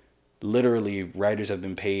literally, writers have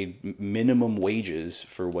been paid minimum wages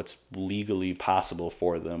for what's legally possible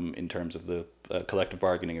for them in terms of the collective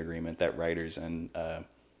bargaining agreement that writers and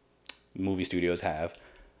movie studios have.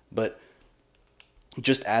 But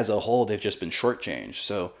just as a whole, they've just been shortchanged.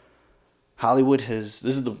 So Hollywood has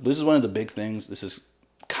this is one of the big things. This is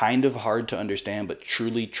kind of hard to understand, but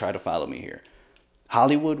truly try to follow me here.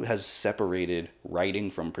 Hollywood has separated writing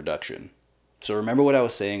from production. So remember what I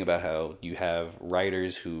was saying about how you have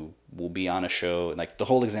writers who will be on a show, and like the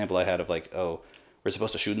whole example I had of like, oh, we're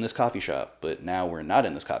supposed to shoot in this coffee shop, but now we're not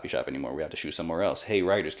in this coffee shop anymore. We have to shoot somewhere else. Hey,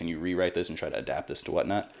 writers, can you rewrite this and try to adapt this to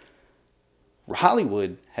whatnot?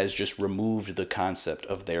 Hollywood has just removed the concept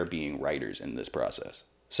of there being writers in this process.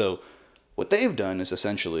 So what they've done is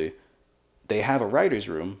essentially they have a writer's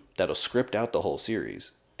room that'll script out the whole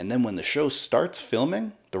series. And then when the show starts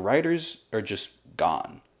filming, the writers are just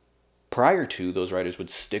gone. Prior to, those writers would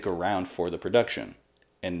stick around for the production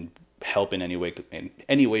and help in any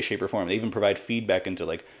way, shape, or form. They even provide feedback into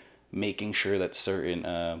like making sure that certain,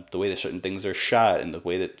 the way that certain things are shot and the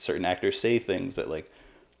way that certain actors say things, that like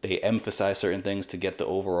they emphasize certain things to get the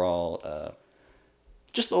overall,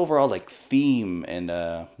 like theme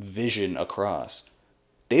and vision across.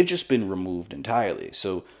 They've just been removed entirely.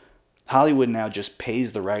 So Hollywood now just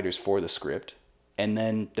pays the writers for the script, and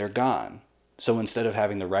then they're gone. So instead of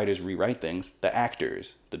having the writers rewrite things, the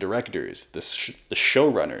actors, the directors, the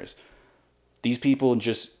showrunners, these people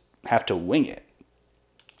just have to wing it.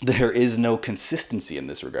 There is no consistency in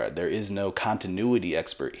this regard. There is no continuity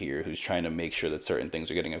expert here who's trying to make sure that certain things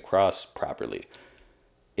are getting across properly.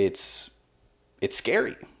 It's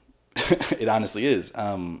scary. It honestly is.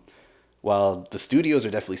 While the studios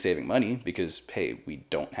are definitely saving money because, hey, we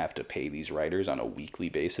don't have to pay these writers on a weekly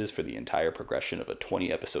basis for the entire progression of a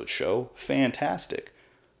 20-episode show, fantastic.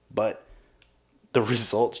 But the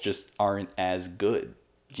results just aren't as good.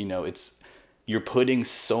 You're putting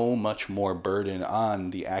so much more burden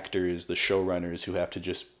on the actors, the showrunners who have to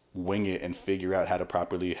just wing it and figure out how to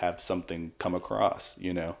properly have something come across,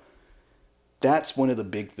 That's one of the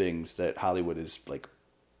big things that Hollywood is like,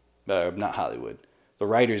 not Hollywood. The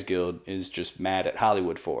Writers Guild is just mad at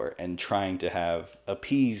Hollywood for and trying to have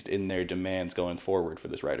appeased in their demands going forward for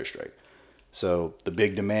this writer strike. So the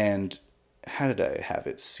big demand, how did I have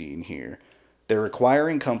it seen here? They're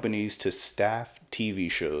requiring companies to staff TV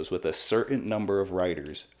shows with a certain number of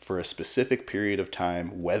writers for a specific period of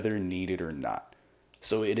time, whether needed or not.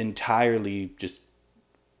 So it entirely just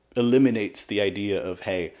eliminates the idea of,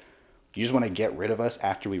 hey, you just want to get rid of us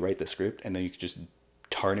after we write the script and then you can just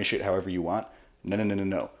tarnish it however you want.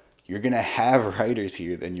 No. You're going to have writers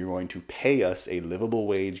here, then you're going to pay us a livable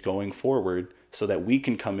wage going forward so that we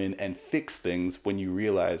can come in and fix things when you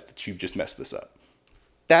realize that you've just messed this up.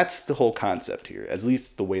 That's the whole concept here, at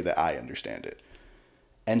least the way that I understand it.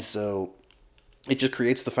 And so it just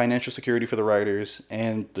creates the financial security for the writers,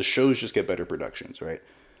 and the shows just get better productions, right?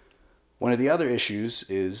 One of the other issues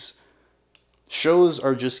is shows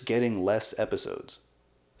are just getting less episodes.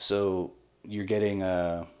 So you're getting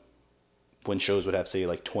when shows would have, say,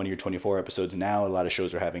 like 20 or 24 episodes, now a lot of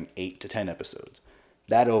shows are having 8 to 10 episodes.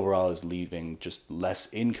 That overall is leaving just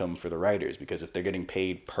less income for the writers, because if they're getting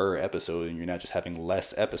paid per episode and you're not just having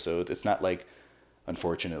less episodes, it's not like,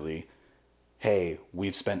 unfortunately, hey,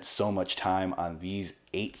 we've spent so much time on these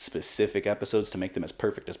 8 specific episodes to make them as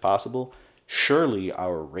perfect as possible. Surely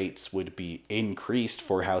our rates would be increased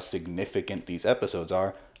for how significant these episodes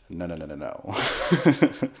are. No.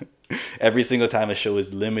 Every single time a show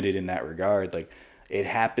is limited in that regard, like it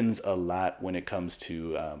happens a lot when it comes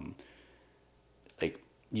to like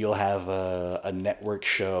you'll have a network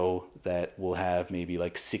show that will have maybe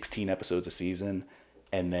like 16 episodes a season,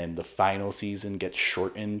 and then the final season gets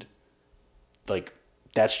shortened like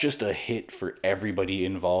that's just a hit for everybody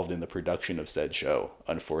involved in the production of said show,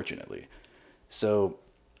 unfortunately. So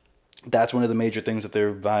that's one of the major things that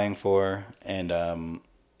they're vying for. And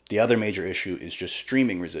the other major issue is just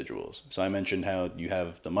streaming residuals. So I mentioned how you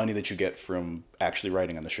have the money that you get from actually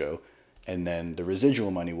writing on the show, and then the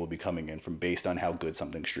residual money will be coming in from based on how good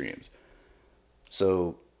something streams.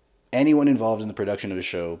 So anyone involved in the production of a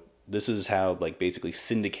show, this is how like basically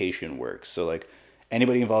syndication works. So like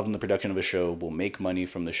anybody involved in the production of a show will make money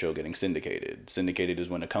from the show getting syndicated. Syndicated is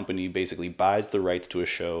when a company basically buys the rights to a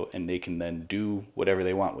show and they can then do whatever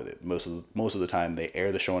they want with it. Most of the time they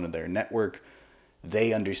air the show on their network.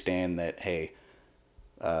 They understand that hey,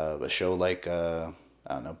 a show like I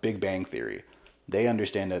don't know, Big Bang Theory. They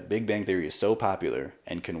understand that Big Bang Theory is so popular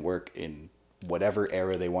and can work in whatever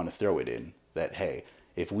era they want to throw it in, that hey,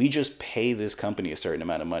 if we just pay this company a certain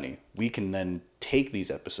amount of money, we can then take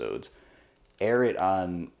these episodes, air it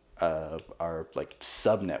on our like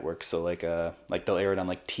sub networks. So like they'll air it on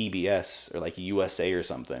like TBS or like USA or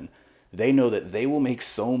something. They know that they will make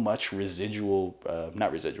so much residual,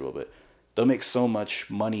 not residual, but they'll make so much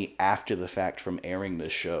money after the fact from airing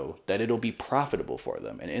this show that it'll be profitable for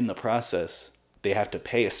them. And in the process, they have to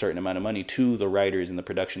pay a certain amount of money to the writers and the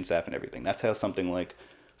production staff and everything. That's how something like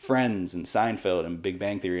Friends and Seinfeld and Big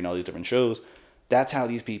Bang Theory and all these different shows, that's how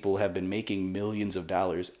these people have been making millions of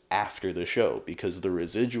dollars after the show, because the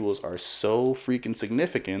residuals are so freaking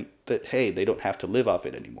significant that, hey, they don't have to live off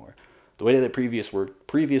it anymore. The way that it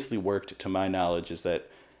previously worked, to my knowledge, is that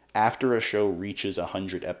after a show reaches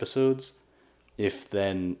 100 episodes, if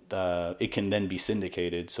then it can then be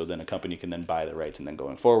syndicated, so then a company can then buy the rights and then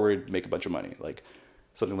going forward make a bunch of money. Like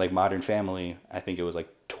something like Modern Family, I think it was like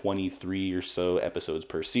 23 or so episodes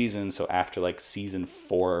per season. So after like season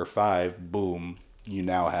 4 or 5, boom, you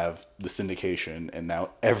now have the syndication, and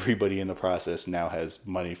now everybody in the process now has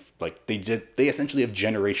money. Like they essentially have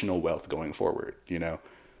generational wealth going forward. You know,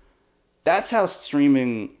 that's how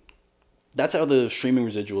streaming. That's how the streaming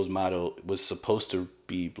residuals model was supposed to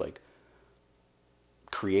be like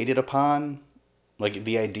created upon. Like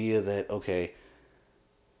the idea that okay,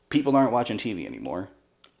 people aren't watching TV anymore,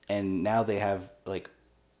 and now they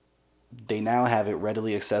now have it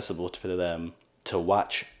readily accessible for them to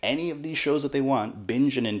watch any of these shows that they want,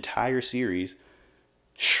 binge an entire series.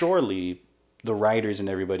 Surely the writers and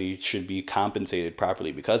everybody should be compensated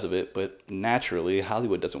properly because of it, but naturally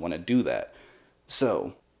Hollywood doesn't want to do that.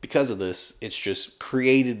 So because of this, it's just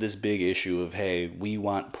created this big issue of, hey, we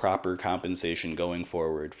want proper compensation going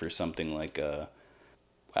forward for something like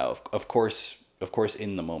wow, of course,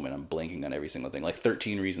 in the moment, I'm blanking on every single thing. Like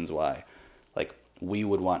 13 Reasons Why. Like, we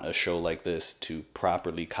would want a show like this to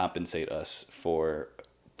properly compensate us for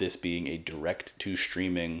this being a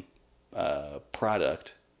direct-to-streaming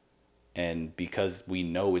product. And because we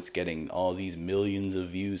know it's getting all these millions of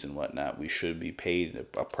views and whatnot, we should be paid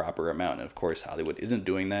a proper amount. And of course, Hollywood isn't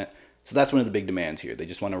doing that. So that's one of the big demands here. They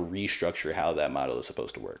just want to restructure how that model is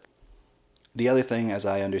supposed to work. The other thing, as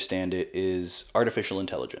I understand it, is artificial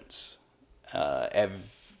intelligence.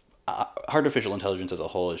 Artificial intelligence as a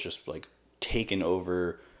whole is just like taken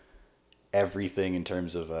over everything in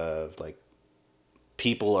terms of like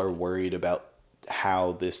people are worried about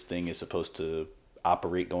how this thing is supposed to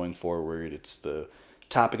operate going forward. It's the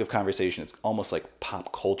topic of conversation. It's almost like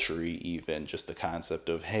pop culture-y even, just the concept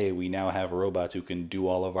of, hey, we now have robots who can do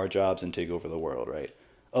all of our jobs and take over the world, right?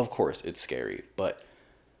 Of course, it's scary, but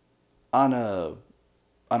on a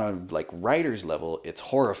like writer's level, it's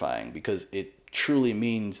horrifying because it truly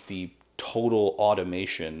means the total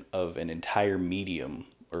automation of an entire medium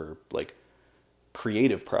or like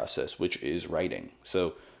creative process, which is writing.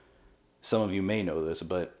 So some of you may know this,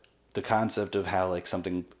 but the concept of how like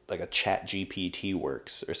something like a ChatGPT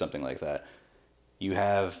works or something like that. You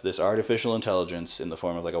have this artificial intelligence in the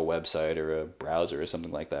form of like a website or a browser or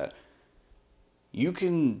something like that. You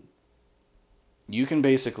can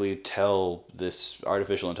basically tell this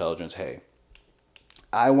artificial intelligence, hey,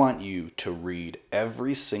 I want you to read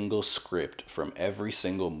every single script from every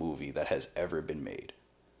single movie that has ever been made.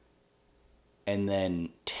 And then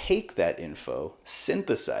take that info,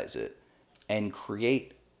 synthesize it, and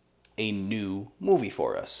create a new movie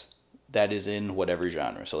for us that is in whatever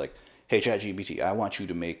genre. So like, hey, ChatGPT, I want you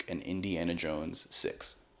to make an Indiana Jones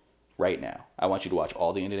 6 right now. I want you to watch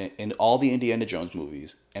all the Indiana Jones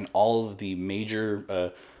movies and all of the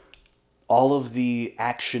major, all of the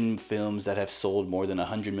action films that have sold more than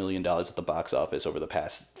 $100 million at the box office over the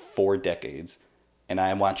past 4 decades. And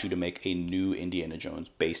I want you to make a new Indiana Jones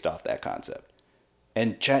based off that concept.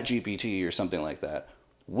 And ChatGPT or something like that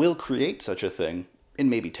will create such a thing in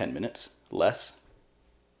maybe 10 minutes, less.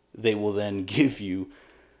 They will then give you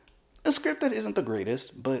a script that isn't the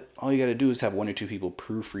greatest, but all you got to do is have one or two people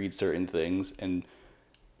proofread certain things and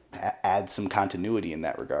add some continuity in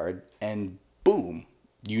that regard, and boom,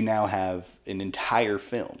 you now have an entire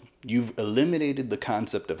film. You've eliminated the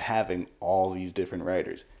concept of having all these different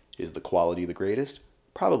writers. Is the quality the greatest?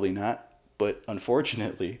 Probably not, but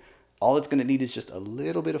unfortunately, all it's going to need is just a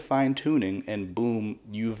little bit of fine tuning, and boom,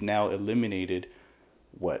 you've now eliminated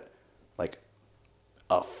what, like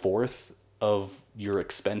a fourth of your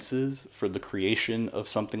expenses for the creation of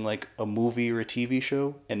something like a movie or a TV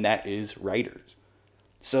show, and that is writers.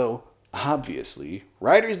 So, obviously,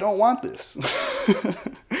 writers don't want this.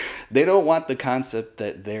 They don't want the concept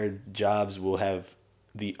that their jobs will have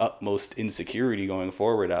the utmost insecurity going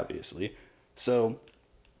forward, obviously. So,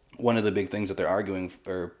 one of the big things that they're arguing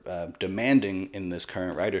or demanding in this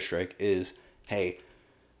current writer strike is, hey,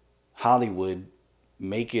 Hollywood,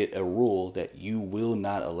 make it a rule that you will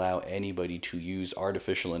not allow anybody to use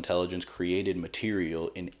artificial intelligence created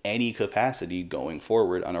material in any capacity going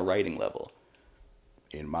forward on a writing level.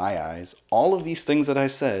 In my eyes, all of these things that I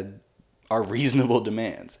said are reasonable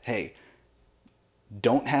demands. Hey,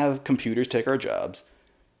 don't have computers take our jobs.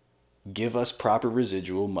 Give us proper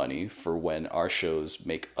residual money for when our shows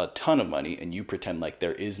make a ton of money and you pretend like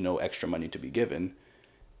there is no extra money to be given.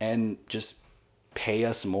 And just pay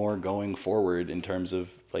us more going forward in terms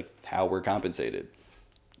of like how we're compensated.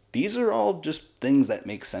 These are all just things that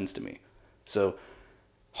make sense to me. So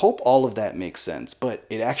hope all of that makes sense, but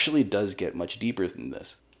it actually does get much deeper than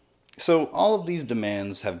this. So all of these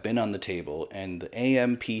demands have been on the table, and the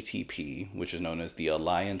AMPTP, which is known as the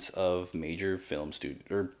Alliance of Major Film Studios,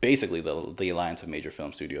 or basically the Alliance of Major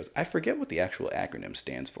Film Studios. I forget what the actual acronym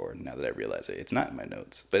stands for now that I realize it. It's not in my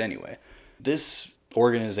notes. But anyway, this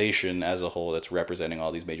organization as a whole that's representing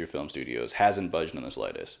all these major film studios hasn't budged in the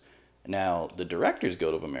slightest. Now, the Directors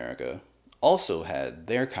Guild of America also had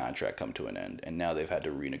their contract come to an end, and now they've had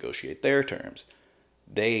to renegotiate their terms.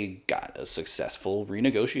 They got a successful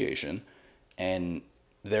renegotiation, and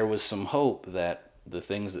there was some hope that the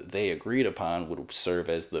things that they agreed upon would serve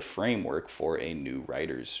as the framework for a new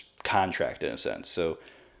writer's contract in a sense. So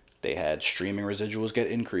they had streaming residuals get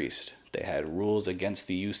increased. They had rules against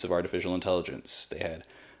the use of artificial intelligence. They had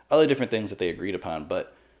other different things that they agreed upon,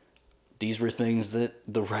 but these were things that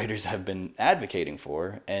the writers have been advocating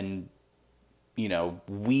for, and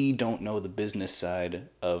we don't know the business side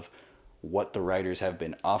of what the writers have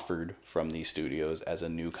been offered from these studios as a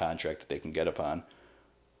new contract that they can get upon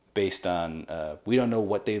based on, we don't know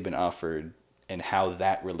what they've been offered and how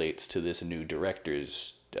that relates to this new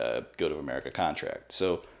Directors Guild of America contract.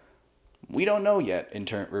 So we don't know yet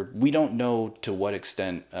we don't know to what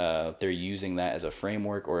extent they're using that as a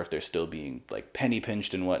framework or if they're still being like penny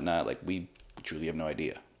pinched and whatnot. Like we truly have no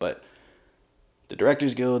idea. But the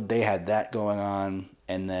Directors Guild, they had that going on,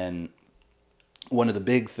 and then one of the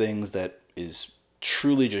big things that is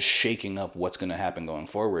truly just shaking up what's going to happen going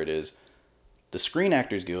forward is the Screen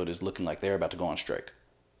Actors Guild is looking like they're about to go on strike.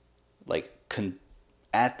 Like,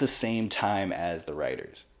 at the same time as the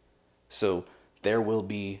writers. So there will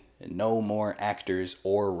be no more actors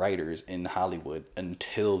or writers in Hollywood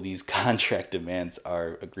until these contract demands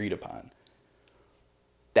are agreed upon.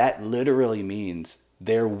 That literally means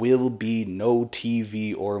there will be no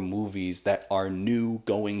TV or movies that are new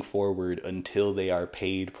going forward until they are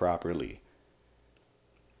paid properly.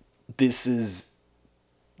 This is,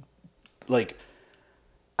 like,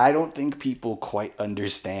 I don't think people quite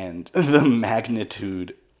understand the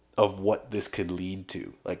magnitude of what this could lead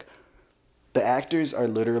to. Like, the actors are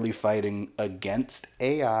literally fighting against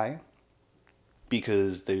AI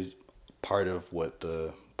because there's part of what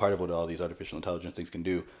all these artificial intelligence things can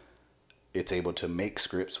do. It's able to make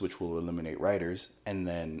scripts, which will eliminate writers, and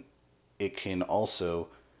then it can also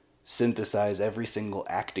synthesize every single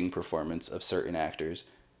acting performance of certain actors,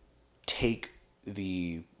 take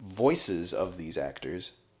the voices of these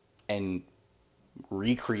actors, and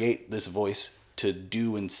recreate this voice to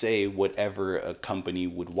do and say whatever a company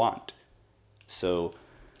would want. So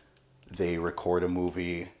they record a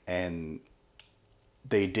movie and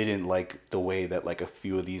they didn't like the way that like a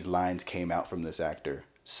few of these lines came out from this actor.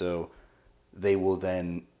 So they will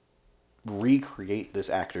then recreate this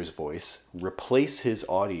actor's voice, replace his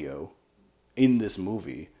audio in this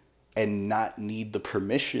movie, and not need the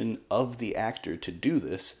permission of the actor to do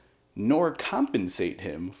this, nor compensate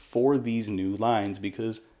him for these new lines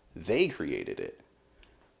because they created it.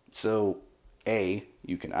 So, A,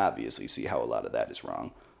 you can obviously see how a lot of that is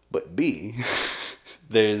wrong, but B,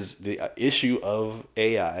 there's the issue of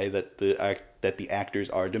AI that the actors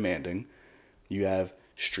are demanding. You have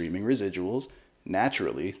streaming residuals.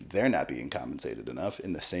 Naturally, they're not being compensated enough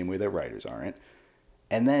in the same way that writers aren't.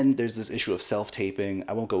 And then there's this issue of self-taping.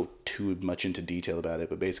 I won't go too much into detail about it,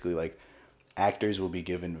 but basically like actors will be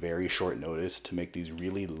given very short notice to make these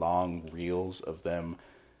really long reels of them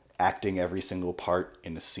acting every single part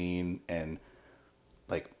in a scene, and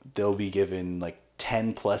like they'll be given like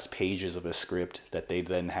 10 plus pages of a script that they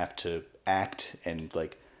then have to act and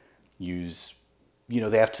like use,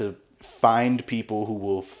 they have to find people who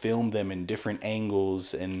will film them in different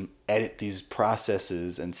angles and edit these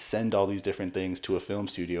processes and send all these different things to a film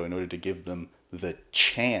studio in order to give them the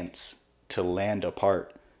chance to land a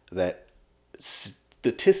part that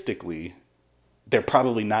statistically they're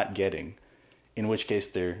probably not getting, in which case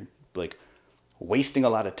they're like wasting a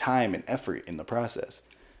lot of time and effort in the process.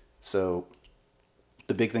 So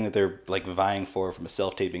the big thing that they're like vying for from a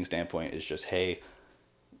self-taping standpoint is just, hey,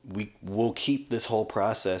 we'll keep this whole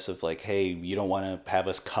process of like, hey, you don't want to have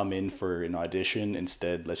us come in for an audition.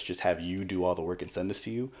 Instead, let's just have you do all the work and send this to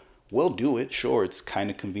you. We'll do it. Sure, it's kind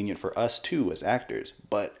of convenient for us too as actors,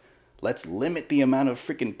 but let's limit the amount of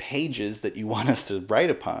freaking pages that you want us to write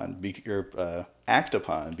upon or act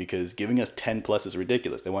upon, because giving us 10 plus is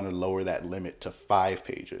ridiculous. They want to lower that limit to 5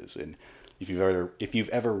 pages. And if you've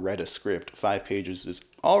ever read a script, 5 pages is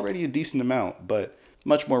already a decent amount, but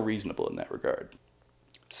much more reasonable in that regard.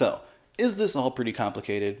 So, is this all pretty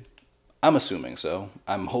complicated? I'm assuming so.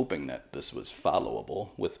 I'm hoping that this was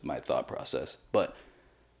followable with my thought process. But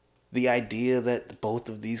the idea that both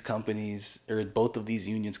of these companies or both of these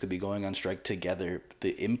unions could be going on strike together,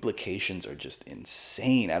 the implications are just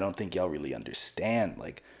insane. I don't think y'all really understand.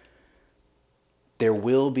 Like, there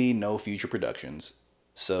will be no future productions.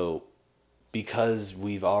 So, because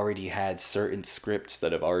we've already had certain scripts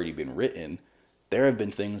that have already been written, there have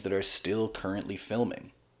been things that are still currently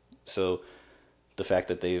filming. So the fact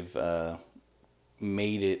that they've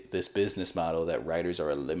made it this business model that writers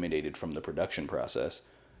are eliminated from the production process,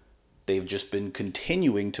 they've just been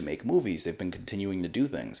continuing to make movies. They've been continuing to do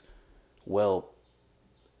things. Well,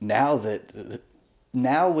 now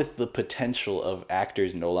with the potential of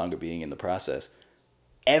actors no longer being in the process,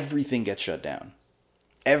 everything gets shut down.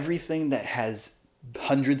 Everything that has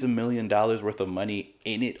hundreds of $millions worth of money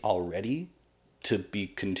in it already to be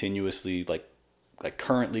continuously like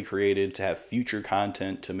currently created, to have future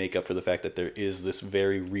content to make up for the fact that there is this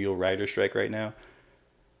very real writer strike right now.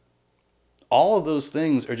 All of those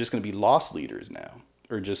things are just going to be loss leaders now,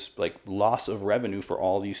 or just like loss of revenue for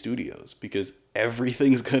all these studios, because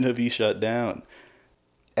everything's going to be shut down.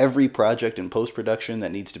 Every project in post-production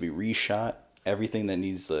that needs to be reshot, everything that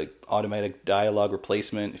needs like automatic dialogue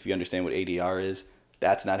replacement, if you understand what ADR is,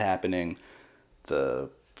 that's not happening.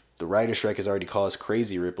 The writer strike has already caused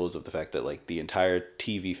crazy ripples of the fact that like the entire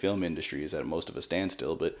TV film industry is at most of a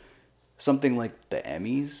standstill. But something like the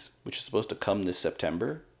Emmys, which is supposed to come this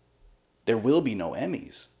September, there will be no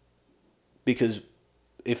Emmys. Because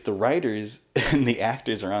if the writers and the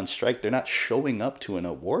actors are on strike, they're not showing up to an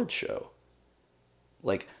award show.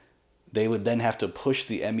 Like, they would then have to push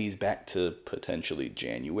the Emmys back to potentially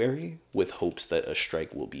January with hopes that a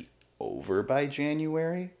strike will be over by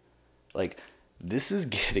January. Like, this is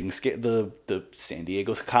getting scared. The San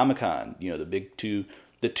Diego Comic-Con,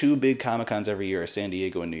 the two big Comic-Cons every year are San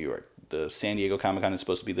Diego and New York. The San Diego Comic-Con is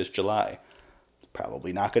supposed to be this July.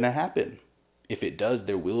 Probably not going to happen. If it does,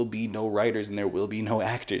 there will be no writers and there will be no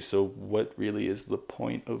actors. So what really is the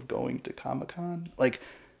point of going to Comic-Con? Like,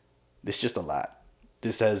 it's just a lot.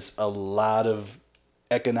 This has a lot of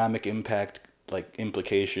economic impact, like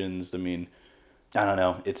implications. I mean, I don't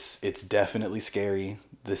know. It's definitely scary.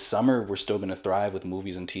 This summer, we're still going to thrive with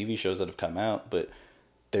movies and TV shows that have come out, but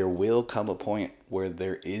there will come a point where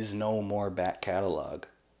there is no more back catalog.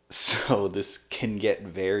 So this can get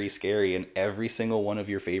very scary, and every single one of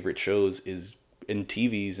your favorite shows is in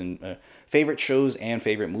TVs and favorite shows and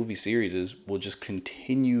favorite movie series will just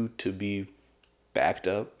continue to be backed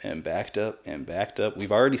up and backed up and backed up.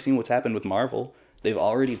 We've already seen what's happened with Marvel. They've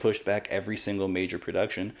already pushed back every single major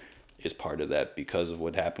production. Is part of that because of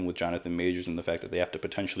what happened with Jonathan Majors and the fact that they have to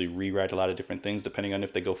potentially rewrite a lot of different things depending on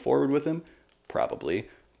if they go forward with him? Probably.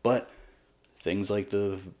 But things like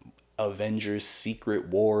the Avengers Secret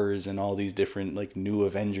Wars and all these different like new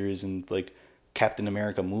Avengers and like Captain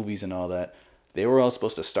America movies and all that, they were all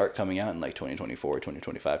supposed to start coming out in like 2024,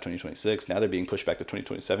 2025, 2026. Now they're being pushed back to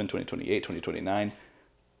 2027, 2028, 2029.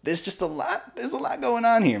 There's just a lot. There's a lot going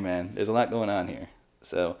on here, man. There's a lot going on here.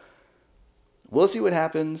 So we'll see what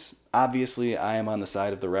happens. Obviously, I am on the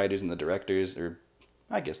side of the writers and the directors, or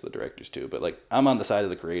I guess the directors too, but like I'm on the side of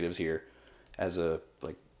the creatives here as a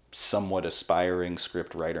like somewhat aspiring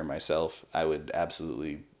script writer myself. I would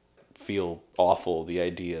absolutely feel awful the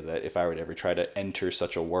idea that if I would ever try to enter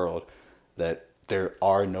such a world that there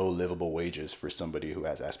are no livable wages for somebody who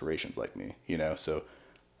has aspirations like me, you know? So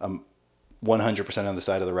I'm 100% on the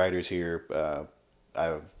side of the writers here.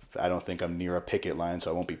 I don't think I'm near a picket line,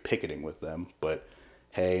 so I won't be picketing with them. But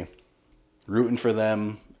hey, rooting for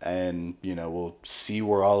them, and you know, we'll see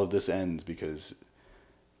where all of this ends, because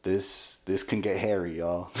this can get hairy,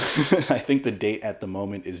 y'all. I think the date at the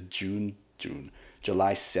moment is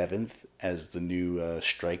July 7th as the new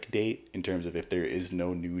strike date, in terms of if there is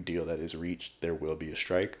no new deal that is reached, there will be a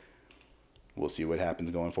strike. We'll see what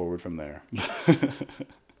happens going forward from there.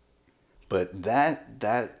 But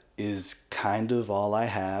that is kind of all I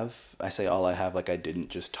have. I say all I have like I didn't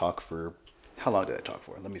just talk for... How long did I talk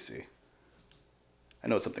for? Let me see. I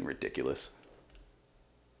know it's something ridiculous.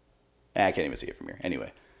 I can't even see it from here.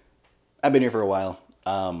 Anyway, I've been here for a while.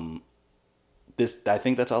 I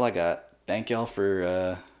think that's all I got. Thank y'all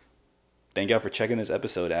for checking this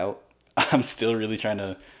episode out. I'm still really trying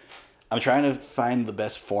to find the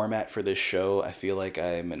best format for this show. I feel like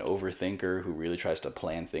I'm an overthinker who really tries to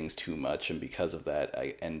plan things too much, and because of that,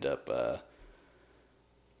 I end up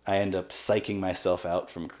psyching myself out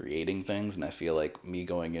from creating things. And I feel like me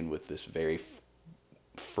going in with this very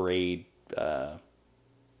frayed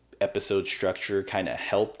episode structure kind of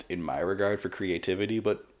helped in my regard for creativity.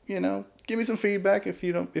 But you know, give me some feedback if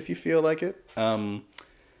you feel like it.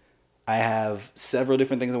 I have several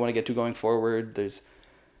different things I want to get to going forward. There's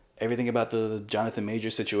everything about the Jonathan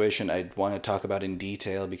Majors situation I'd want to talk about in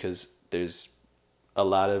detail, because there's a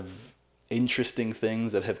lot of interesting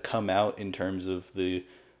things that have come out in terms of the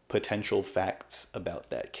potential facts about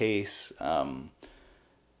that case.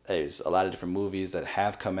 There's a lot of different movies that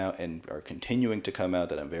have come out and are continuing to come out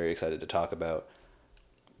that I'm very excited to talk about.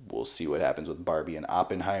 We'll see what happens with Barbie and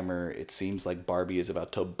Oppenheimer. It seems like Barbie is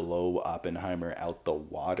about to blow Oppenheimer out the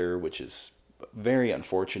water, which is very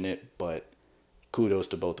unfortunate, but kudos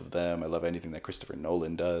to both of them. I love anything that Christopher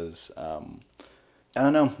Nolan does. I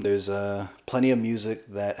don't know. There's plenty of music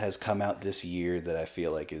that has come out this year that I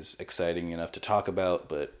feel like is exciting enough to talk about,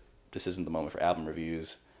 but this isn't the moment for album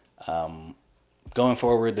reviews. Going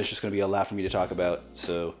forward, there's just going to be a lot for me to talk about,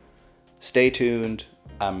 so stay tuned.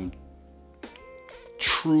 I'm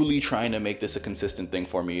truly trying to make this a consistent thing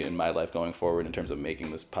for me in my life going forward in terms of making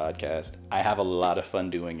this podcast. I have a lot of fun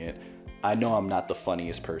doing it. I know I'm not the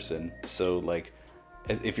funniest person, so like,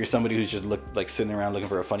 if you're somebody who's just sitting around looking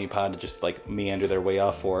for a funny pod to just like meander their way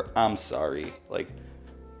off for, I'm sorry. Like,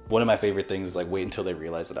 one of my favorite things is like wait until they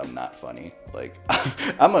realize that I'm not funny. Like,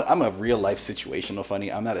 I'm a real life situational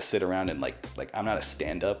funny. I'm not a sit around and like I'm not a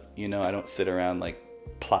stand up. You know, I don't sit around like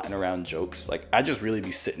plotting around jokes. Like, I just really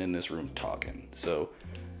be sitting in this room talking. So,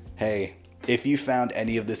 hey, if you found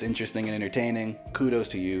any of this interesting and entertaining, kudos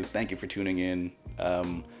to you. Thank you for tuning in.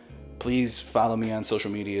 Please follow me on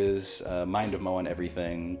social medias, Mind of Mo on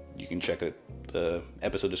everything. You can check it. The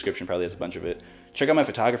episode description probably has a bunch of it. Check out my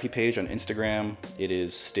photography page on Instagram. It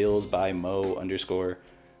is stillsbymo_.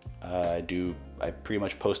 I pretty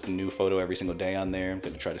much post a new photo every single day on there. I'm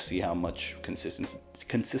going to try to see how much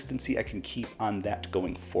consistency I can keep on that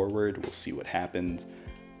going forward. We'll see what happens.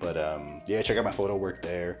 But yeah, check out my photo work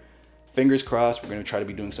there. Fingers crossed, we're going to try to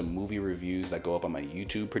be doing some movie reviews that go up on my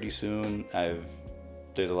YouTube pretty soon.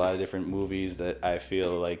 There's a lot of different movies that I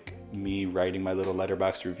feel like me writing my little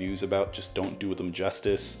letterbox reviews about just don't do them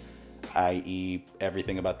justice, i.e.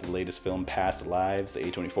 everything about the latest film, Past Lives, the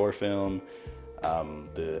A24 film,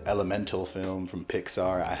 the Elemental film from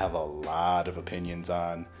Pixar. I have a lot of opinions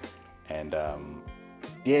on, and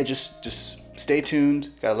yeah, just stay tuned.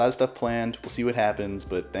 Got a lot of stuff planned. We'll see what happens,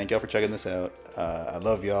 but thank y'all for checking this out. I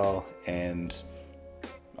love y'all, and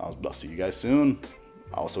I'll see you guys soon.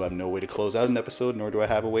 I also have no way to close out an episode, nor do I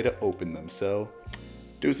have a way to open them. So,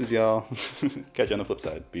 deuces, y'all. Catch you on the flip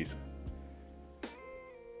side. Peace.